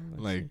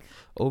 Well, Like,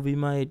 Ovi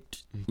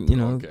might, you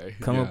know, okay,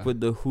 come yeah. up with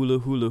the hula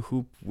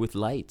hoop with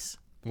lights.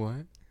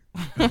 What?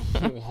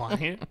 What?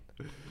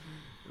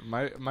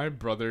 My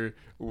brother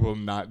will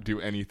not do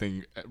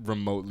anything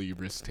remotely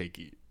risk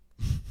taking.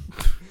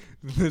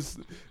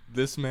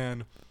 This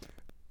man.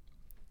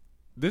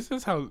 This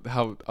is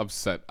how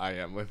upset I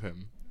am with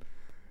him.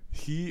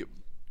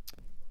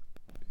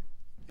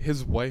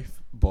 His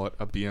wife bought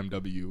a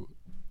BMW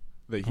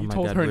that he oh my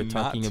told god, her we're not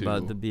talking to.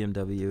 about the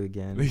BMW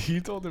again. He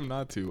told him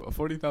not to. A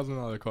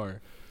 $40,000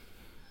 car.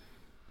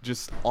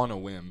 Just on a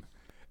whim.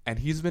 And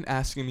he's been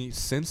asking me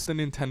since the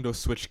Nintendo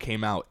Switch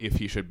came out if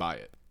he should buy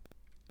it.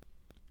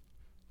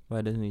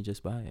 Why doesn't he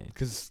just buy it?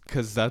 Cause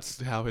that's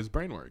how his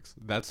brain works.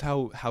 That's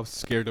how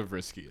scared of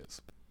risk he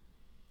is.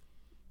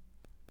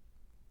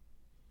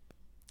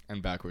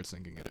 And backwards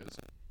thinking it is.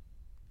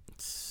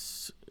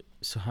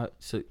 So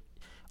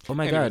oh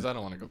my Anyways, god. I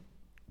don't want to go.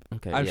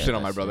 Okay. I've yeah, shit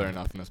on my that's brother fair.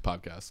 enough in this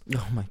podcast.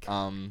 Oh my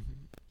god.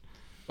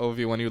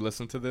 Ovi, when you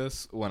listen to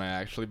this, when I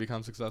actually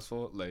become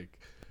successful, like,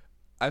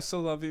 I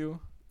still love you.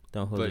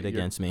 Don't hold but it you're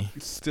against me.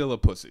 Still a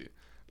pussy.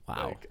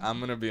 Wow. Like, I'm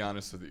gonna be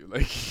honest with you.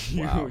 Like,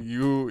 Wow.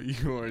 you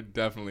are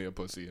definitely a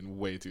pussy and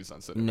way too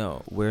sensitive.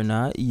 No, we're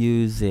not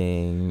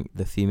using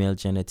the female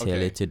genitalia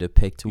Okay. to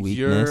depict You're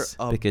weakness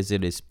a because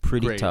it is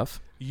pretty great-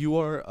 tough. You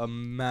are a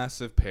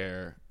massive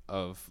pair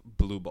of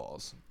blue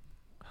balls.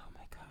 Oh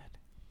my god.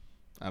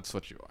 That's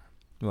what you are.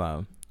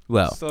 Wow.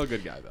 Well. Still a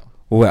good guy though.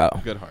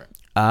 Well. Good heart.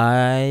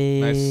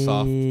 Nice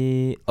soft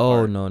Oh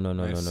heart. no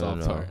Nice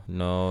soft heart.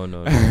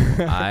 no.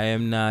 I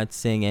am not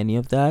saying any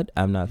of that.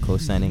 I'm not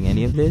co-signing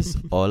any of this.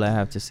 All I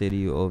have to say to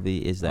you,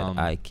 Ovi, is that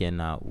I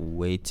cannot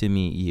wait to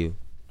meet you.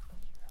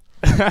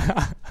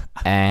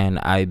 And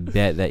I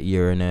bet that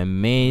you're an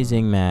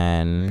amazing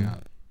man.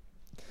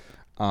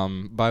 Yeah.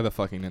 Buy the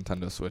fucking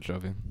Nintendo Switch,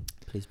 Ovi.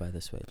 Please buy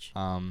the Switch.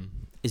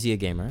 Is he a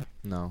gamer?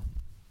 No.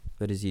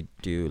 What does he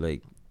do?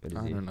 Like, what is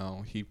I he? don't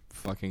know. He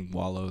fucking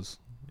wallows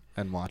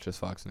and watches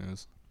Fox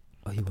News.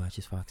 Oh, he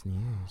watches Fox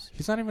News.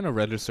 He's not even a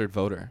registered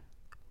voter.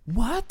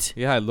 What?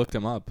 Yeah, I looked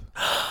him up.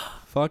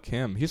 Fuck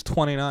him. He's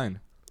 29.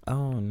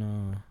 Oh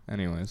no.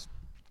 Anyways.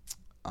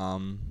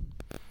 Well,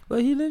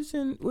 he lives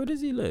in. Where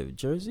does he live?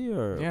 Jersey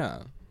or?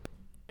 Yeah.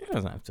 He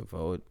doesn't have to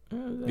vote.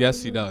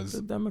 Yes, he does.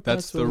 The Democrats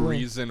That's the will win.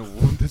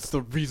 reason. That's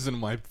the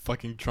reason why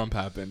fucking Trump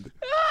happened.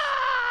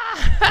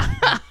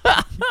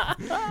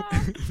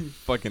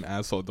 Fucking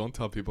asshole! Don't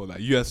tell people that.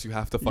 Yes, you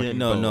have to fucking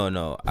no, vote.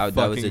 no. That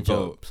was a Fucking joke.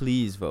 vote.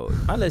 Please vote.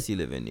 Unless you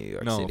live in New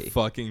York No, City.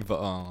 fucking vote.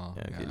 Oh,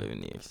 Yeah, if you live in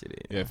New York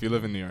City. yeah, if you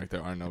live in New York,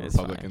 there are no It's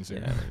Republicans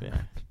fine.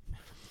 here.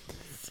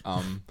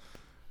 Yeah.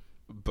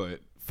 But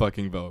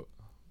fucking vote.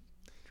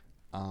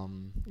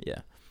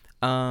 Yeah.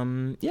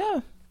 Yeah.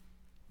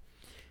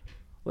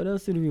 What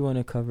else did we want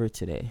to cover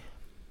today?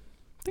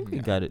 I think we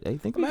got it. I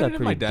think we Imagine got if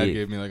my pretty dad deep.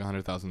 gave me like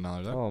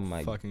 $100,000. Oh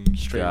my fucking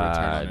straight return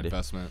on God.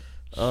 investment.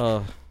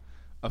 Oh,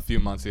 A few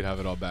months, you'd have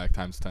it all back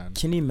times 10.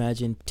 can you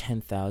imagine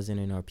 10,000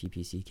 in our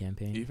PPC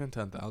campaign? Even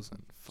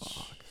 10,000. Fuck.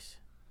 Jeez.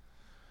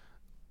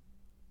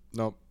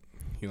 Nope.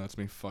 He lets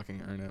me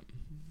fucking earn it.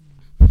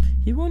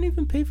 He won't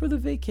even pay for the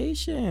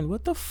vacation.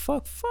 What the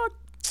fuck? Fuck.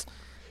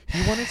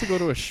 He wanted to go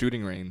to a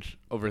shooting range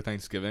over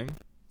Thanksgiving.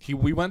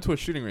 We went to a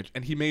shooting range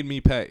and he made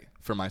me pay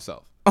for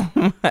myself.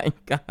 Oh my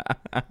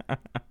god.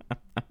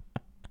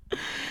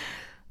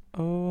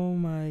 Oh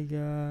my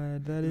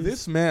god. That is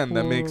This man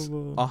that makes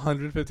horrible.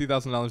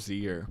 $150,000 a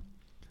year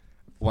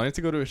wanted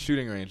to go to a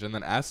shooting range and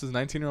then asked his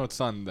 19-year-old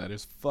son that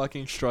is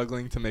fucking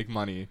struggling to make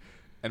money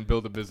and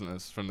build a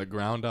business from the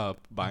ground up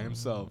by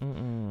himself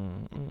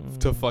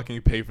to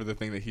fucking pay for the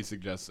thing that he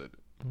suggested.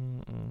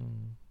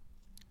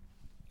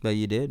 But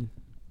you did.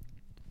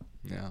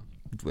 Yeah.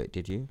 Wait,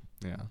 did you?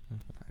 Yeah.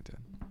 I did.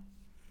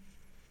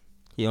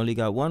 He only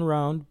got one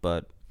round,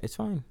 but it's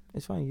fine.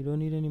 It's fine. You don't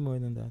need any more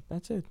than that.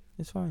 That's it.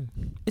 It's fine.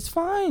 It's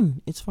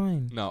fine. It's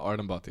fine. No,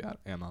 Arden bought the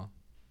ammo.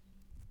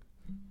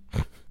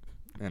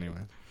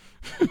 Anyway.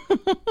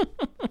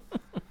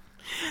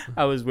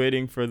 I was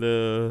waiting for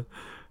the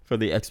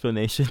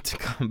explanation to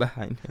come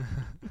behind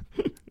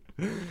it.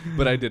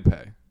 But I did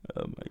pay.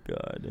 Oh my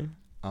god.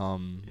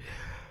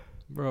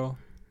 Bro.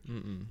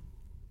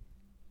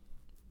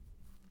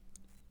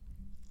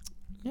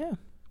 Yeah.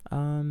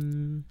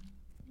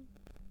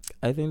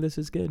 I think this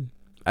is good.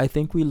 I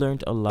think we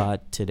learned a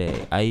lot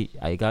today.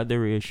 I got the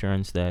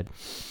reassurance that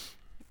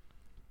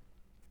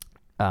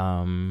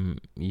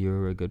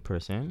you're a good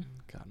person,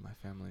 God, my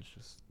family's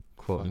just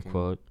quote fucking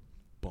unquote.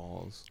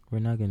 balls. We're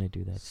not gonna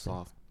do that.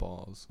 Soft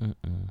balls.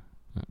 Mm-mm.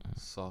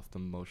 Soft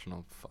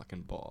emotional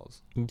fucking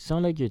balls. You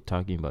sound like you're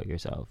talking about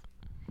yourself.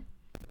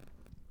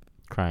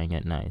 Crying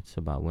at nights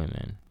about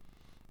women.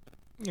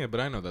 Yeah, but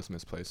I know that's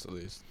misplaced at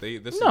least.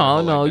 This is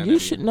No, you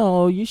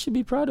should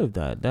be proud of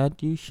that.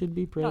 That you should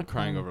be proud. I'm not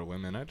crying over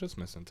women. I just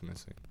miss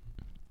intimacy.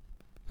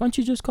 Why don't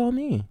you just call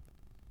me?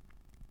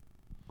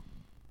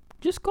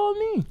 Just call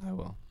me. I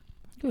will.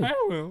 Good. I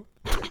will.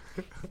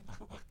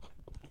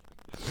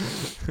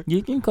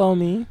 You can call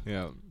me.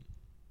 Yeah.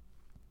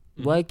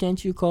 Why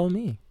can't you call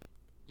me?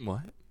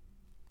 What?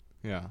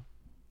 Yeah.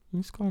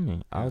 Just call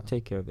me. I'll Yeah.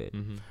 take care of it.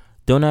 Mm-hmm.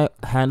 Don't I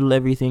handle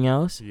everything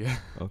else? Yeah.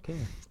 Okay.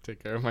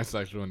 Take care of my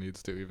sexual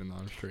needs too, even though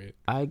I'm straight.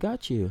 I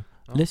got you.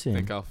 I don't Listen.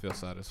 think I'll feel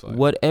satisfied.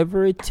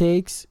 Whatever it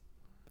takes.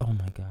 Oh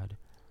my god.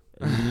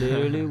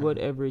 Literally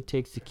whatever it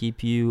takes to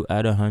keep you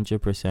at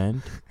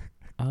 100%,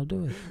 I'll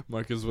do it.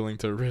 Mark is willing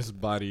to risk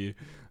body,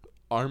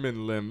 arm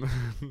and limb.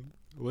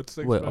 What's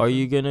the Wait, are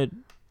you gonna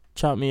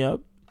chop me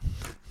up?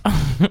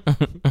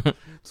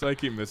 So I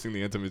keep missing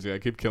the intimacy. I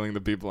keep killing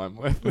the people I'm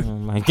with. Oh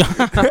my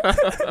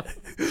god.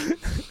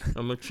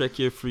 I'm gonna check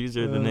your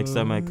freezer the next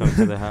time I come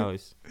to the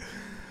house.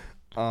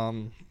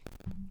 Yeah.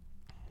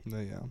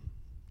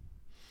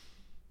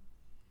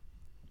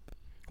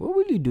 What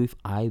will you do if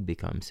I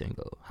become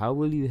single? How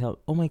will you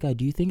help? Oh my god,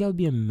 do you think I would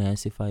be a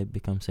mess if I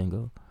become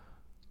single?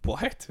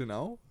 What?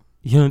 No?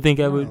 You don't think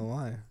I No, would?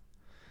 why?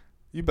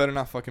 You better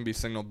not fucking be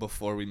single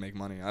before we make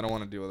money. I don't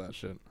want to deal with that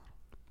shit.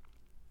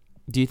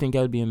 Do you think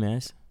I would be a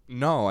mess?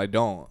 No, I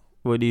don't.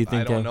 What do you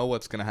think? I don't know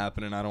what's gonna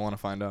happen, and I don't want to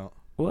find out.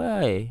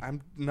 Why?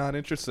 I'm not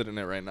interested in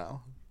it right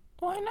now.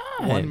 Why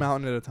not? One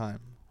mountain at a time.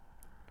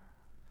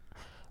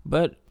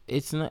 But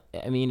it's not.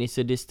 I mean, it's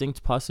a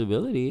distinct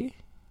possibility.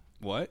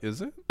 What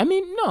is it? I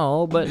mean,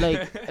 no, but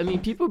like, I mean,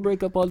 people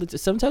break up all the time.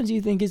 Sometimes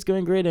you think it's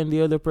going great, and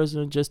the other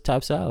person just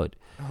taps out.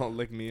 Oh,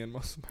 like me and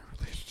most of my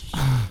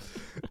relationships.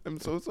 I'm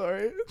so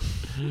sorry.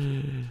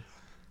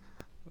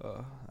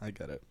 I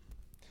get it.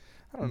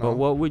 I don't know.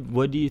 But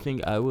what do you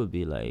think I would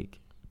be like?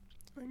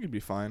 I think you'd be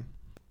fine.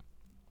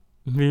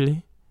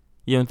 Really?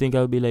 You don't think I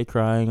would be like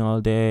crying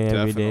all day,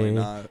 every Definitely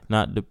day?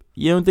 not.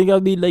 You don't think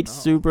I'd be like No.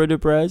 super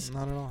depressed?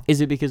 Not at all.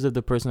 Is it because of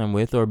the person I'm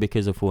with or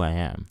because of who I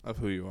am? Of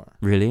who you are.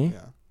 Really?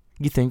 Yeah.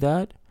 You think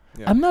that?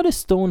 Yeah. I'm not a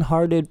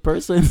stone-hearted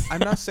person. I'm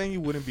not saying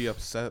you wouldn't be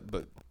upset,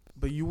 but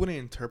you wouldn't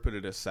interpret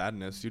it as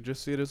sadness. You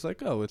just see it as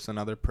like, oh, it's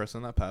another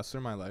person that passed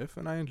through my life,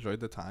 and I enjoyed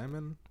the time.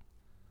 And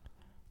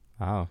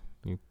Wow,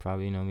 you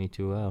probably know me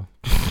too well.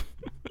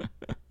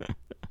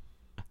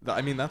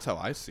 I mean, that's how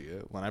I see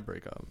it when I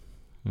break up.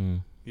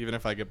 Even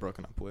if I get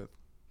broken up with.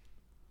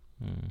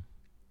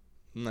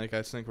 Like,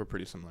 I think we're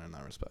pretty similar in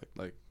that respect.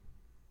 Like,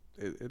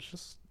 it's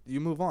just, you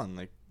move on.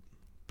 Like,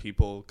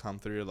 people come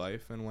through your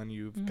life, and when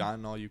you've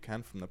gotten all you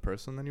can from the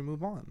person, then you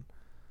move on.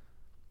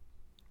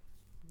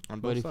 On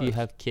both But if sides. you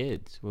have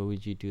kids, what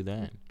would you do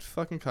then?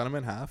 Fucking cut them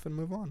in half and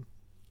move on.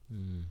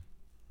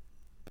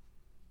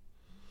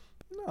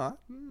 No,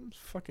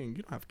 fucking,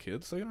 you don't have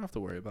kids, so you don't have to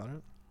worry about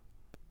it.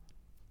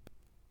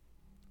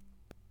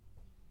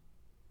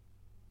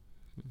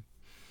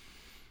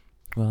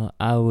 Well,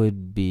 I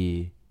would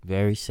be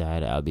very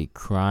sad. I'll be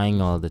crying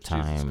all the Jesus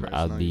time. Christ,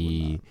 I'll no, you would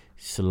be not.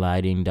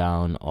 sliding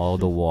down all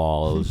the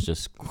walls,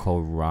 just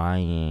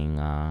crying.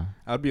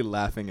 I'd be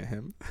laughing at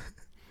him.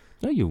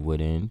 No, you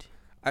wouldn't.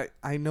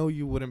 I know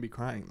you wouldn't be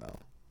crying, though.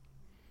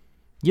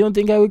 You don't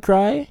think I would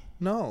cry?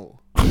 No,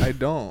 I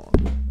don't.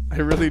 I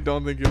really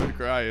don't think you would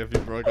cry if you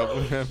broke up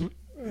with him.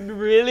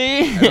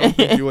 Really? I don't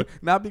think you would.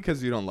 Not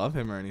because you don't love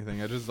him or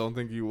anything. I just don't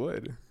think you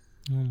would.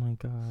 Oh my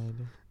god.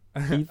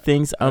 He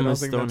thinks I'm a don't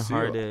think that's you.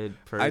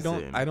 stone-hearted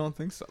person. I don't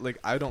think so. Like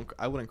I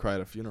wouldn't cry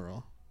at a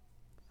funeral.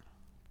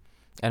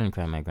 I didn't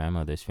cry at my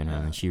grandmother's funeral,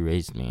 Yeah. and she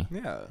raised me.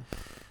 Yeah.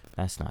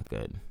 That's not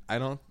good. I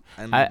don't.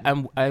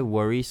 I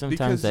worry sometimes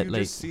because that you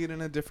like just see it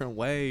in a different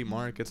way,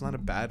 Mark. It's not a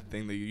bad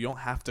thing that you don't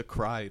have to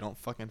cry. You don't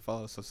fucking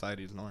follow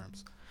society's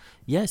norms.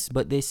 yes,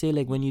 but they say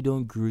like when you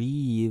don't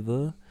grieve,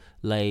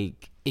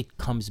 like it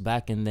comes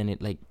back and then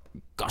it like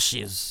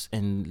gushes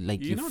and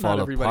like you know, fall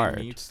not everybody apart.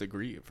 needs to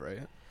grieve,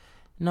 right?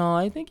 No,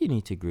 I think you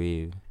need to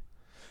grieve.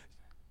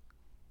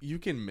 You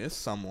can miss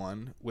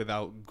someone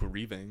without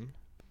grieving.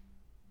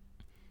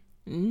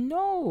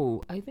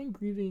 No, I think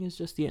grieving is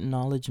just the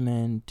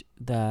acknowledgement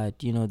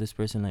that, you know, this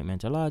person like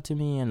meant a lot to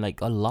me and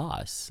like a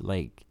loss.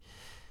 Like,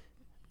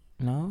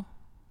 no?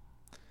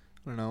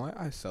 I don't know.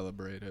 I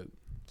celebrate it.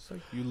 It's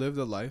like you lived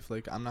a life.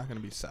 Like I'm not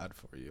gonna be sad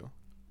for you.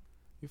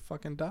 You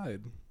fucking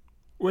died.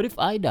 What if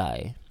I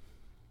die?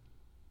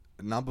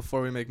 Not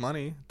before we make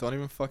money. Don't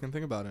even fucking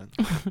think about it.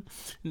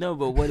 No,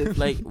 but what if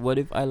like what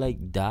if I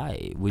like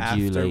die? Would After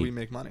you like we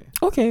make money,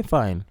 okay,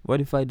 fine.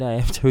 What if I die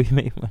after we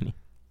make money?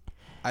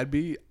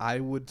 I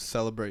would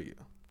celebrate you.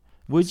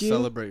 Would you?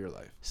 Celebrate your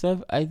life.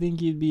 Steph, I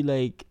think you'd be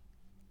like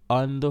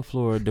on the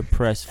floor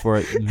depressed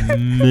for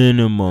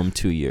minimum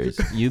 2 years.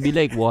 You'd be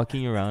like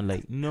walking around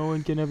like no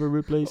one can ever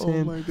replace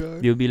him. Oh my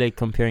god. You'll be like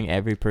comparing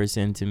every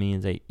person to me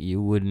and like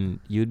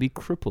you'd be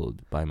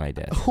crippled by my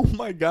death. Oh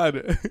my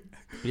god.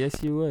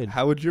 Yes, you would.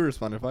 How would you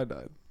respond if I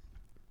died?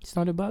 It's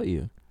not about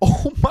you.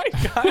 Oh my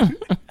god.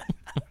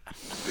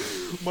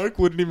 Mark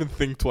wouldn't even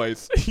think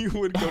twice. He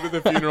would go to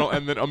the funeral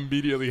and then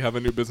immediately have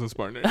a new business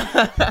partner.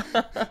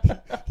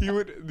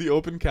 The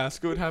open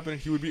casket would happen.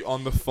 He would be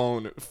on the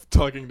phone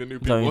talking to new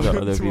people. Talking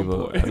to other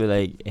people. employ. I'd be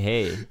like,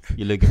 hey,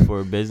 you looking for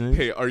a business?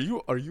 Hey,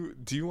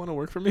 do you want to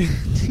work for me?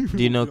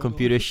 Do you know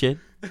computer shit?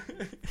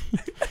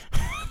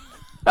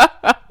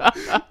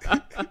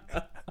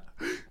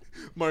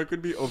 Mark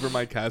would be over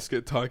my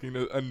casket talking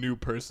to a new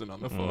person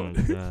on the phone.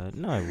 Oh God.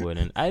 No, I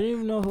wouldn't. I didn't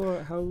even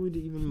know how would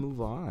even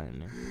move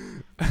on.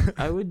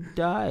 I would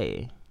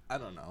die. I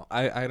don't know.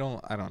 I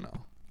don't know.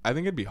 I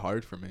think it'd be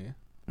hard for me.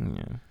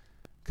 Yeah.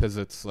 Cause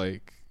it's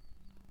like.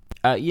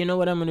 You know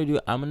what I'm gonna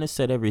do? I'm gonna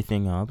set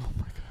everything up, Oh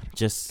my god.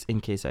 just in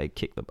case I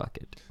kick the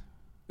bucket.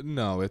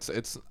 No, it's.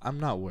 I'm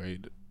not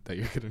worried that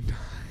you're gonna die.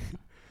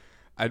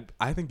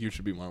 I think you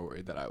should be more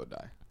worried that I would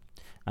die.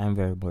 I'm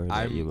very worried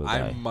that you will die.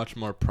 I'm much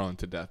more prone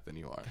to death than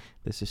you are.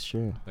 This is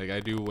true. Like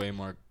I do way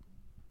more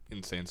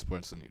insane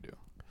sports than you do.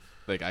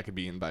 Like I could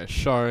be eaten by a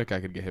shark. I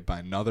could get hit by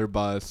another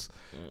bus.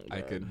 Oh,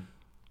 I could,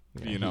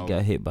 yeah, you know, he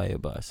got hit by a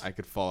bus. I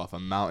could fall off a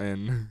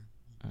mountain.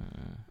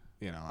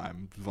 You know, I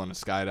want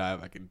to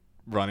skydive. I could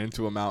run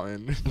into a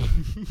mountain.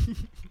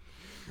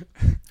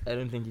 I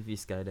don't think if you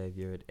skydive,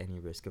 you're at any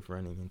risk of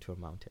running into a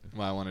mountain.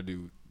 Well, I want to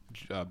do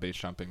base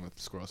jumping with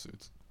squirrel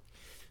suits.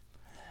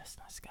 That's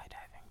not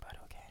skydiving, but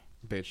okay.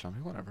 Base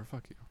jumping, whatever.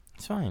 Fuck you.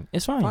 It's fine.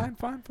 It's fine.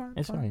 Fine.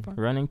 It's fine.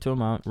 Running to a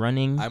mountain.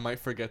 Running. I might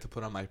forget to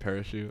put on my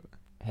parachute.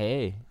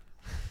 Hey,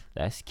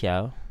 that's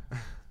cow.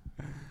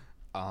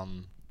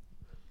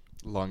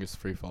 Longest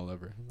free fall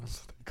ever.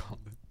 That's what they called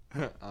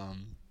it.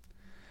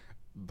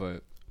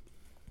 But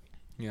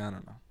yeah, I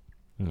don't know.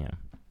 Yeah.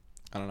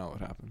 I don't know what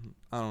happened.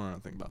 I don't know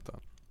anything about that.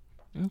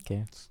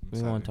 Okay.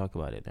 We won't talk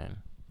about it then.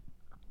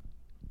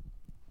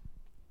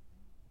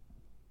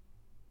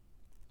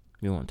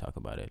 We won't talk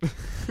about it.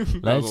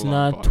 Let's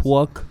not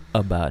talk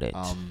about it.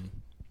 I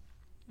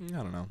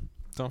don't know.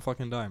 Don't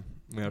fucking die.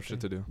 We have shit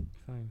to do.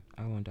 Fine.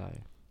 I won't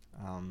die.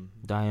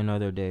 Die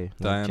another day.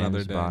 Die like another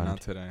James day, Bond.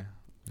 not today.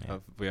 Yeah.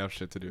 We have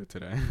shit to do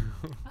today.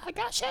 I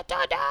got shit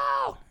to do.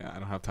 Yeah, I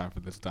don't have time for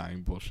this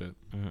dying bullshit.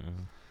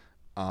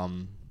 I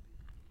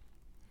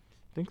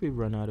think we've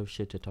run out of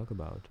shit to talk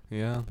about.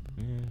 Yeah.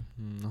 Yeah.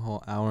 A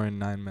whole hour and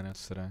 9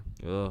 minutes today.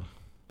 Ugh.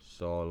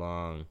 So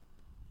long.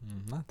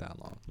 Not that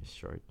long. It's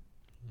short.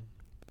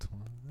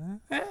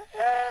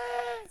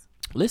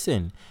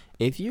 Listen,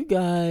 if you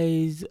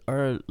guys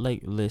are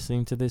like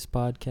listening to this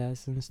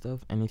podcast and stuff,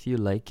 and if you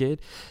like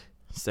it,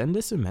 send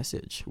us a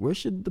message. Where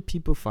should the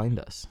people find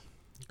us?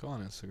 Go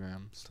on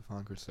Instagram,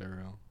 Stefan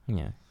Crucero.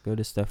 Yeah, go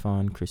to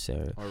Stefan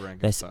Crucero. Or Rankin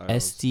That's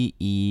Styles.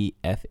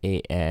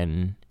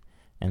 STEFAN,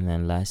 and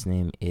then last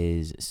name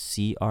is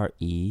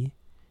CRE.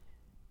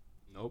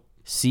 Nope.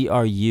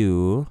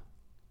 CRUCERU.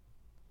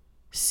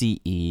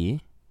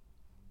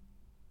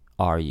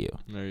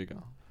 There you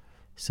go.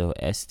 So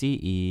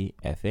STEFANCRE.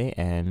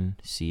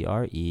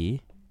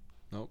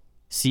 Nope.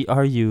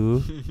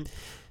 CRU.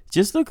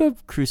 Just look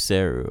up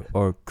Crucero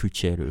or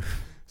Crucero.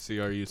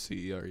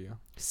 CRUCERU.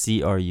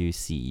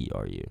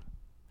 CRUCERU.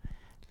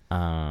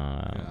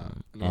 Yeah.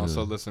 And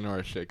also listen to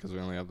our shit because we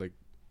only have like.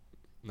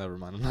 Never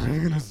mind. I'm not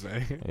even gonna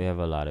say. We have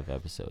a lot of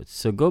episodes,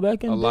 so go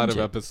back and a lot of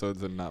it.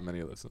 episodes and not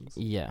many listens.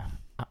 Yeah.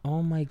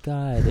 Oh my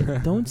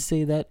God! Don't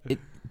say that.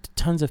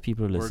 tons of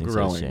people are We're listening to this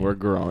growing. shit. We're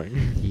growing.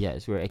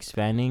 Yes, we're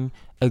expanding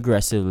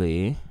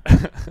aggressively.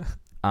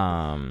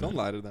 Don't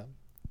lie to them.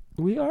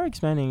 We are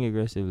expanding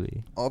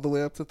aggressively. All the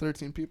way up to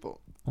 13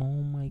 people. Oh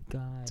my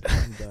god,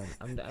 I'm done.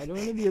 I don't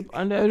want to be.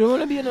 I don't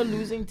want to be in a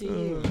losing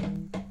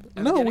team.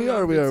 No, we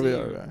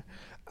are.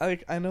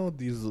 I know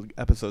these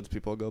episodes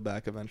people go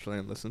back eventually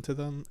and listen to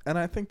them, and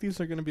I think these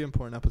are going to be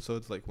important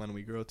episodes like when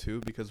we grow too,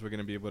 because we're going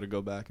to be able to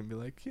go back and be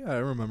like, yeah, I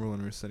remember when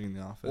we were sitting in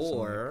the office.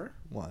 Or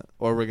what?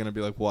 Or we're going to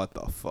be like, what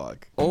the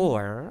fuck?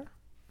 Or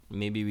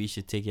maybe we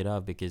should take it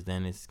off, because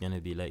then it's going to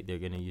be like they're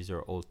going to use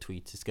our old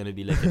tweets. It's going to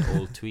be like an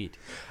old tweet.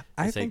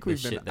 I It's think like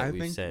the shit that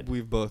we've said.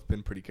 we've both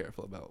been pretty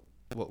careful about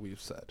what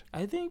we've said.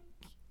 I think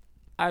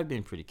I've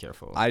been pretty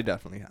careful. I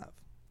definitely have.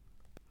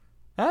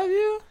 Have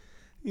you?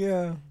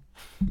 Yeah.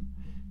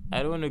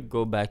 I don't want to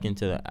go back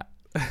into the.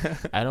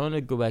 I don't want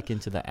to go back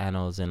into the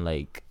annals and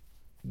like.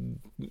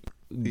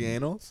 The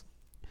anals?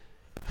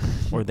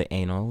 Or the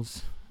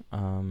anals.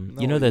 No,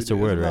 You know that's a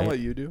word, Isn't right? that what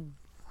you do?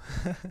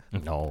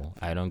 No,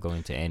 I don't go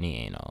into any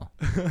anal.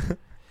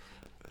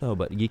 No,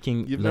 but you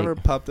can. You've like, never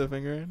popped a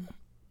finger in?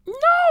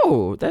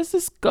 No, that's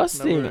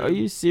disgusting. Never- Are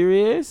you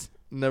serious?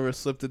 Never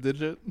slipped a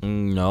digit?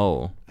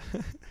 No.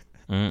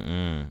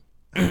 Mm-mm.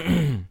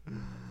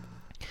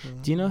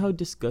 Do you know how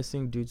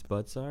disgusting dudes'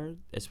 butts are?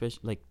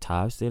 Especially like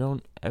tops, they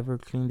don't ever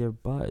clean their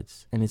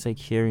butts, and it's like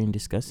hairy and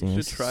disgusting. You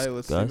It's should try it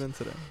with disgust- Steven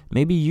today.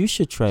 Maybe you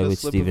should try Just with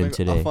slip a Steven finger-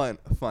 today.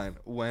 Fine.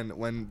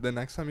 When the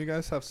next time you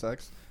guys have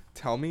sex,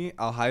 tell me.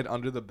 I'll hide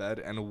under the bed,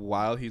 and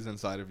while he's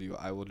inside of you,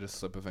 I will just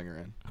slip a finger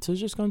in. So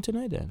just come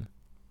tonight then.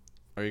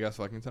 Are you guys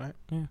fucking tonight?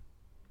 Yeah.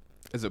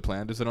 Is it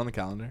planned? Is it on the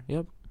calendar?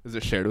 Yep. Is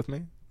it shared with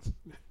me?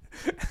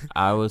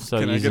 I will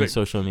start Can I using get a-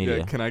 social media.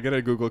 Yeah. Can I get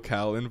a Google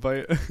Cal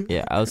invite?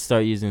 Yeah, I'll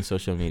start using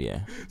social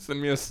media.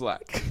 Send me a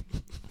Slack.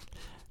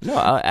 No,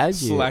 I'll add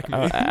you. Slack me.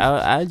 I'll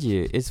add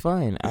you. It's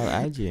fine. I'll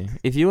add you.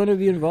 If you want to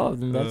be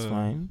involved, then that's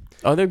fine.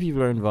 Other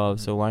people are involved,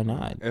 so why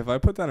not? If I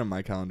put that in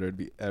my calendar, it'd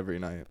be every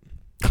night.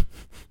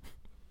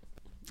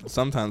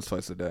 Sometimes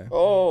twice a day.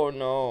 Oh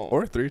no.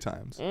 Or 3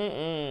 times.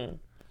 Mm-mm.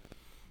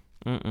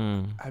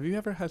 Have you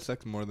ever had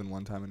sex more than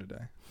one time in a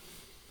day?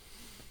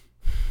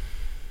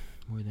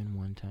 More than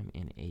one time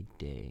in a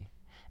day.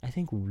 I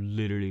think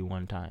literally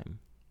one time.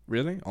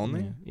 Really?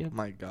 Only? Yeah. Yep.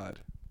 My God.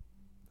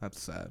 That's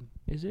sad.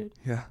 Is it?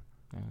 Yeah.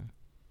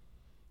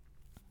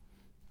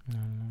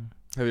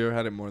 Have you ever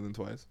had it more than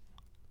twice?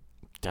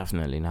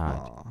 Definitely not.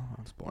 Aw,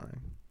 that's boring.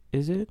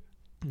 Is it?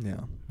 Yeah.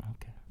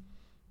 Okay.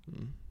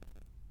 Mm.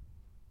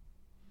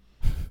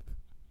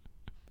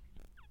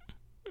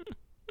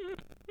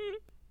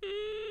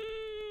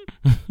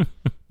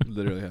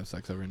 Literally have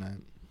sex every night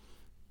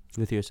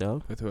With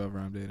yourself? with whoever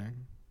I'm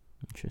dating.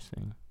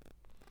 Interesting.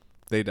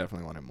 They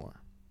definitely want it more.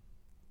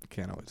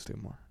 Can't always do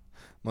more.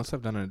 Most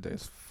I've done in a day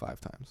is 5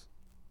 times.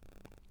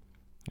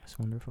 That's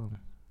wonderful.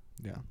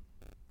 Yeah.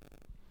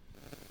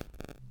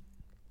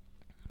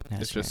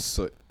 That's It's just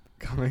soot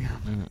coming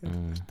out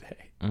Mm-mm.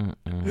 of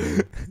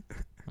the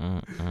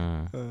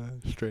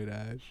day. Straight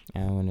ash. I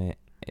don't want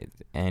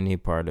any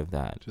part of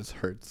that. Just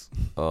hurts.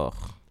 Ugh.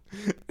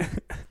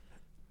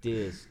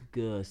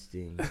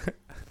 Disgusting.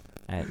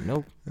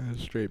 Nope.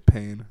 Straight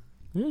pain.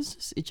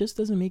 It just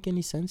doesn't make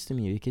any sense to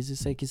me, because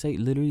it's like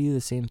literally the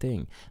same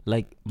thing.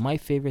 Like, my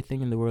favorite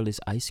thing in the world is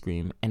ice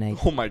cream, and I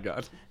Oh my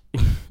God.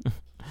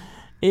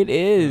 it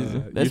is.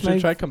 You That's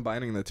should try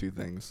combining the 2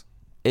 things.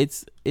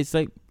 It's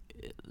like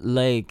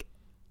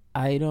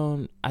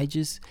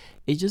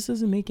it just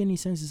doesn't make any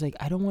sense. It's like,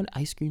 I don't want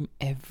ice cream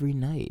every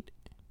night.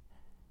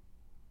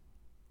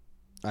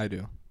 I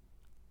do.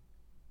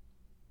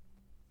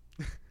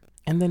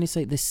 And then it's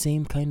like the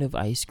same kind of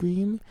ice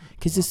cream,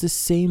 because it's the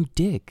same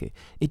dick.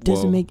 It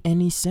doesn't Whoa. make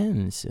any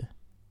sense.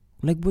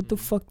 Like, what the Mm.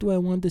 fuck do I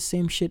want the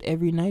same shit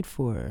every night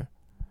for?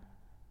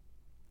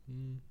 I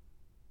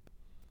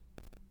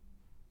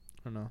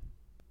don't know.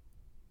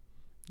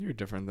 You're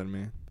different than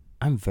me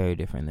I'm very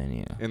different than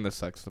you. in the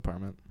sex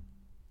department.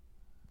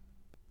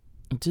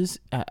 Just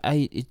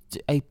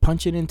I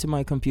punch it into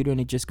my computer and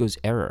it just goes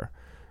error.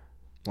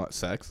 What,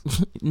 sex?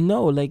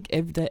 No, like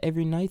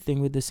every night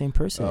thing with the same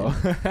person.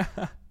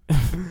 Oh.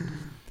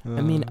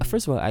 I mean,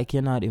 first of all, I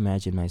cannot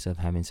imagine myself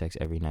having sex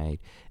every night,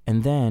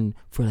 and then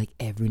for like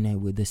every night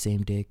with the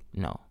same dick.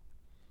 No,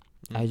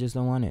 I just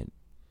don't want it.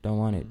 Don't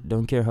want it.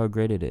 Don't care how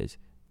great it is.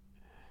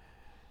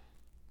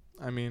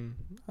 I mean,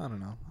 I don't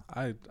know.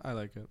 I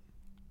like it.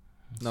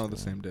 No, the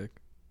same dick.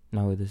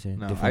 No, with the same.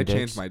 No, different I dicks?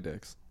 changed my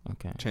dicks.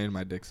 Okay, Change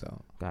my dicks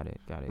out. got it.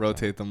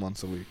 Rotate them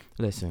once a week.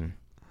 Listen,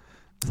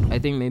 I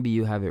think maybe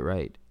you have it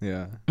right.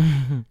 Yeah.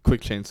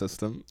 Quick change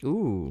system.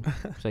 Ooh,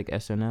 it's like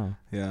SNL.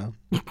 Yeah.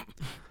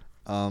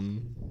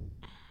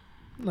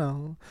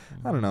 No,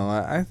 I don't know.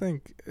 I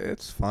think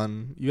it's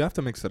fun. You have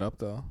to mix it up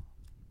though.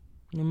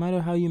 No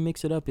matter how you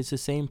mix it up, it's the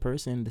same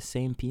person, the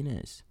same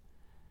penis.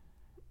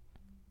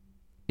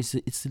 It's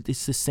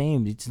the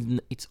same.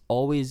 It's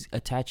always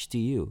attached to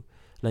you.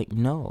 Like,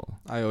 no.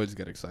 I always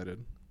get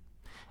excited.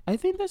 I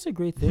think that's a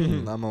great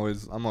thing. I'm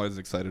always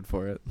excited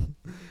for it.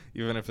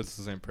 Even if it's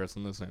the same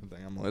person, the same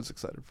thing. I'm always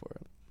excited for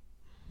it.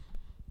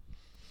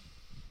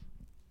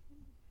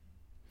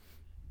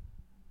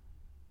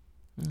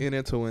 In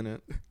it to win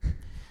it.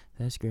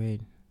 That's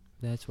great.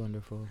 That's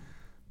wonderful.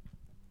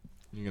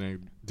 You're gonna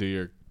do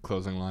your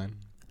closing line.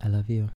 I love you.